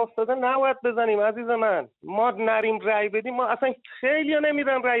پیش پا افتاده نباید بزنیم عزیز من. ما نریم رای بدیم، ما اصلا خیلی ها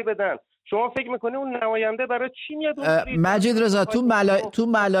نمیرن رای بدن. شما فکر میکنی اون نماینده برای چی میاد؟ مجید رضا تو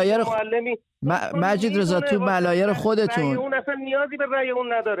ملایر مجید رضا تو ملایر خودتون اون اصلا نیازی به رای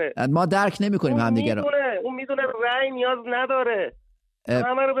اون نداره. ما درک نمیکنیم همدیگه رو. اون میدونه رای نیاز نداره،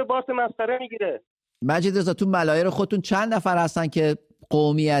 همه رو به باس مسخره میگیره. مجید رضا تو ملایر خودتون چند نفر هستن که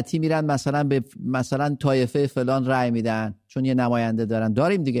قومیتی میرن مثلا به مثلا طایفه فلان رای میدن چون یه نماینده دارن؟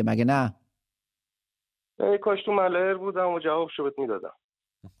 داریم دیگه، مگه نه؟ کاش تو ملایر بودم و جوابشو بهت میدادم.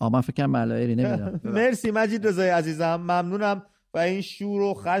 من فکر کنم ملایری نمیدونم. مرسی مجید رضای عزیزم، ممنونم. و این شور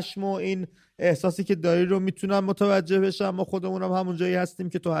و خشم و این احساسی که داری رو میتونم متوجه بشم. ما خودمونم همون جایی هستیم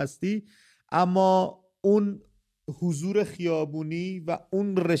که تو هستی، اما اون حضور خیابونی و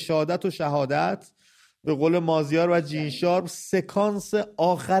اون رشادت و شهادت به قول مازیار و جینشار سکانس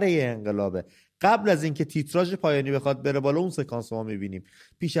آخره انقلابه. قبل از اینکه تیتراژ پایانی بخواد بره بالا اون سکانس ما میبینیم.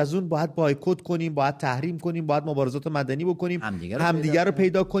 پیش از اون باید بایکوت کنیم، باید تحریم کنیم، باید مبارزات مدنی بکنیم، همدیگر رو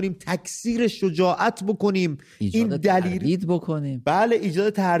پیدا کنیم، تکثیر شجاعت بکنیم، این تردید بکنیم. بله،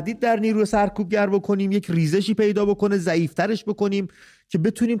 ایجاد تردید در نیروی سرکوبگر بکنیم، یک ریزشی پیدا بکنه، ضعیف‌ترش بکنیم که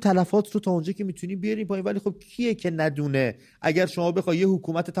بتونیم تلفات رو تا اونجا که میتونیم بیاریم پایین. ولی خب کیه که ندونه اگر شما بخوای یه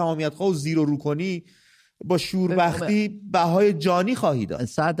حکومت تمامیت‌خواه و زیر و رو کنی با شوربختی بهای جانی خواهی داد.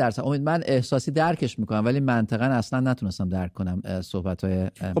 100%. امید من احساسی درکش میکنم ولی منطقاً اصلا نتونستم درک کنم صحبت‌های.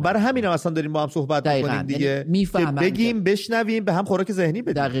 خب برای همین هم اصلا داریم با هم صحبت می‌کنیم دیگه، که بگیم بشنویم، به هم خوراک ذهنی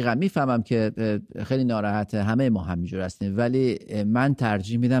بدیم. دقیقاً میفهمم که خیلی ناراحته، همه ما همینجور هستیم، ولی من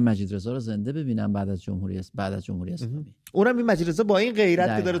ترجیح میدم مجید رضا رو زنده ببینم بعد از جمهوری اسلامی. اونم این مجید رضا با این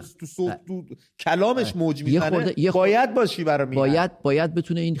غیرت که داره تو کلامش موج میزنه باید باشی برای باید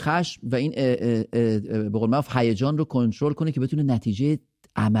بتونه این خشم و این به قول معروف هیجان رو کنترل کنه که بتونه نتیجه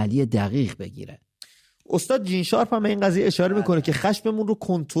عملی دقیق بگیره. استاد جین شارپ هم این قضیه اشاره میکنه که خشممون رو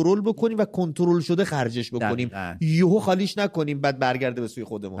کنترل بکنیم و کنترل شده خرجش بکنیم، یهو خالیش نکنیم بعد برگرده به سوی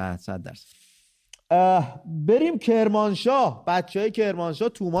خودمون. 100%. بریم کرمانشاه. بچهای کرمانشاه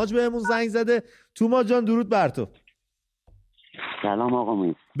توماج بهمون زنگ زده. توماج جان درود بر تو. سلام آقا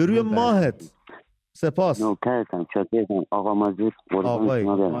امید. به روی ماهت. سپاس. نوکرتم، چاکرتم آقا مازیار.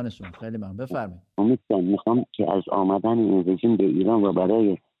 قربانشون. خیلی ممنون. بفرمایید. امید جان، میخوام که از آمدن این رژیم به ایران و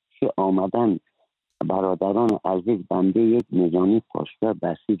برای که آمدن برادران عزیز بنده یک نظامی پاسدار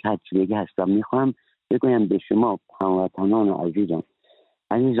بسیج هرچی بگه هستم، میخوام بگویم به شما هموطنان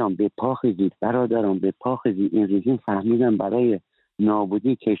عزیزان به پا خیزید برادران، به پا خیزید. این رژیم فهمیدم برای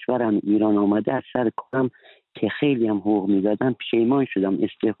نابودی کشورم ایران آمده، از سر کارم که خیلی هم حقوق میدادم پشیمان شدم،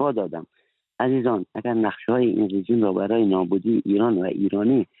 استعفا دادم. عزیزان اگر نقشه‌های این رژیم را برای نابودی ایران و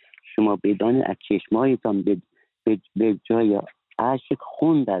ایرانی شما بدانید، از چشمهایتان به جای عشق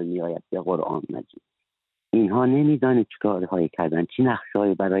خون در میآید به قرآن مجید. اینها نمیدانه چه کارهایی کردن، چه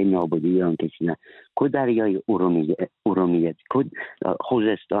نقشه‌ای برای نابودی ایران کشیدن. کو دریای ارومیه، کو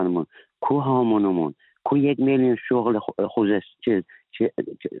خوزستانمون، کو هامونمون، کو 1 میلیون شغل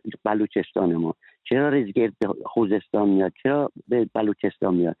بلوچستانمون. چرا ریزگرد به خوزستان میاد؟ چرا به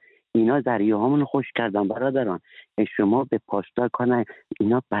بلوچستان میاد؟ اینا دریاهامون خوش کردن برادران. شما به پاسدار کنن،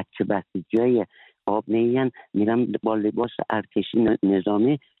 اینا بچه جای آب نیان، میرن با لباس ارتشی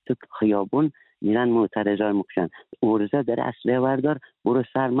نظامی تو خیابون میرن معترضای مکشن. ارزه داره اسلحه وردار، برو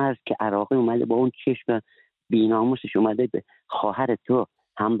سرمرز که عراقی اومده با اون چشم بیناموسش اومده به خواهر تو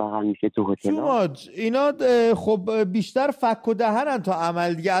هم بغل میشه تو هتل. اینا خب بیشتر فک و دهنن تا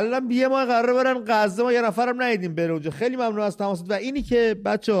عمل دیگه. الان بیه ما قراره برن غزه، ما یه نفرم ندیدیم بره اونجا. خیلی ممنون از تماست. و اینی که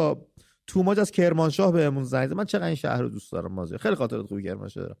بچا توماج از کرمانشاه بهمون زنگ زد، من چقدر این شهر رو دوست دارم مازیار، خیلی خاطرات خوبی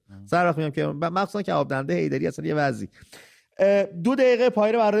کرمانشاه دارم. سر وقت میام که مخصوصا که آبدنده هیدری اصلا یه وضعی. 2 دقیقه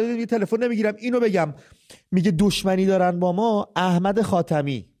پایین برنامه یه تلفن نمیگیرم، اینو بگم. میگه دشمنی دارن با ما. احمد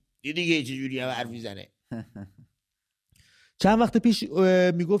خاتمی دیگه چه جوری حرف میزنه. چند وقت پیش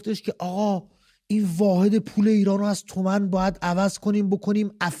میگفتش که آقا این واحد پول ایران رو از تومن باید عوض کنیم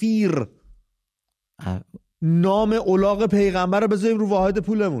بکنیم افیر. نام الاغ پیغمبر رو بذاریم رو واحد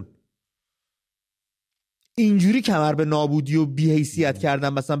پولمون. اینجوری کمر به نابودی و بی‌حیثیت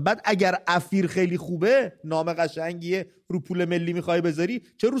کردن مثلا. بعد اگر افیر خیلی خوبه، نام قشنگیه، رو پول ملی میخوای بذاری،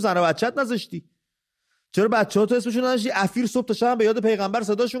 چرا رو زن و بچت نذاشتی؟ چرا بچه‌ها اسمشون نذاشتی افیر صبح تا شب به یاد پیغمبر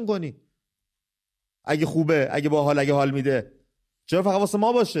صداشون کنی؟ اگه خوبه، اگه باحال، اگه حال میده، چرا فقط واسه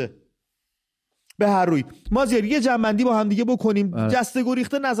ما باشه؟ به هر روی مازیار یه جنبندی با هم دیگه بکنیم. جسته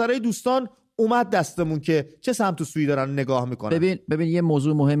گریخته نظرهای دوستان اومد دستمون که چه سمت و سوی دارن نگاه میکنن. ببین یه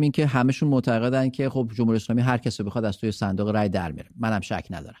موضوع مهم این که همشون معتقدن که خب جمهوری اسلامی هر کسی بخواد از توی صندوق رای در میره. منم شک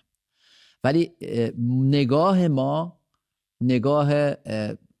ندارم. ولی نگاه ما به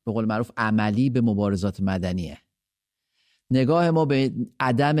قول معروف عملی به مبارزات مدنیه. نگاه ما به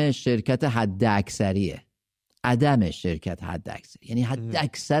عدم شرکت حد اکثریه. یعنی حد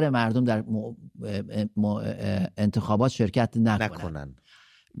اکثر مردم در انتخابات شرکت نکنن.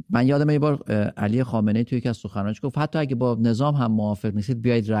 من یادم یه بار علی خامنه‌ای توی یکی از سخنرانیش گفت حتی اگه با نظام هم موافق نیستید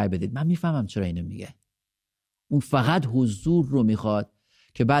بیایید رای بدید. من میفهمم چرا اینو میگه. اون فقط حضور رو میخواد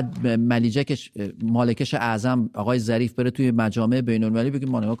که بعد ملیجکش مالکش اعظم آقای ظریف بره توی مجامع بین‌المللی بگه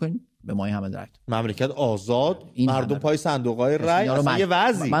ما نگاه کنین به ما همه رای. مملکت آزاد، مردم پای صندوق‌های رای. اصلا یه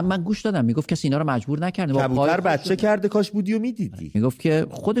وضعی. من گوش دادم میگفت کسی اینا رو مجبور نکرده. با کبوتر بچه کرده کاش بودی و میدیدی. میگفت که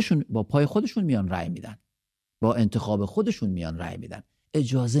خودشون با پای خودشون میان رای میدن. با انتخاب خودشون میان رای میدن.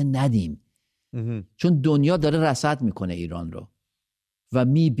 اجازه ندیم. چون دنیا داره رصد میکنه ایران رو و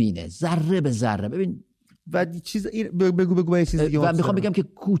میبینه ذره به ذره. ببین و چیز بگو یه چیز دیگه. و میخوام بگم که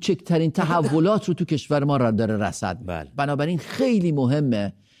کوچکترین تحولات رو تو کشور ما را داره رصد میکنه. بنابراین خیلی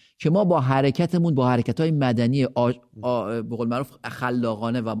مهمه که ما با حرکتمون، با حرکت‌های مدنی به قول معروف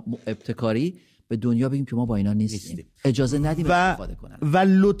خلاقانه و ابتکاری به دنیا بگیم که ما با اینا نیستیم. اجازه ندیم استفاده کنن. و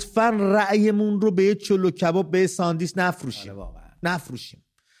لطفاً رأیمون رو به چلو کباب، به ساندیس نفروشیم.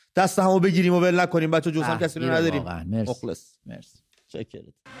 دست همو بگیریم و ول نکنیم. بچه جز هم کسی رو نداریم. مخلص. مرسی.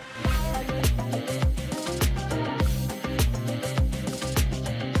 چکرت.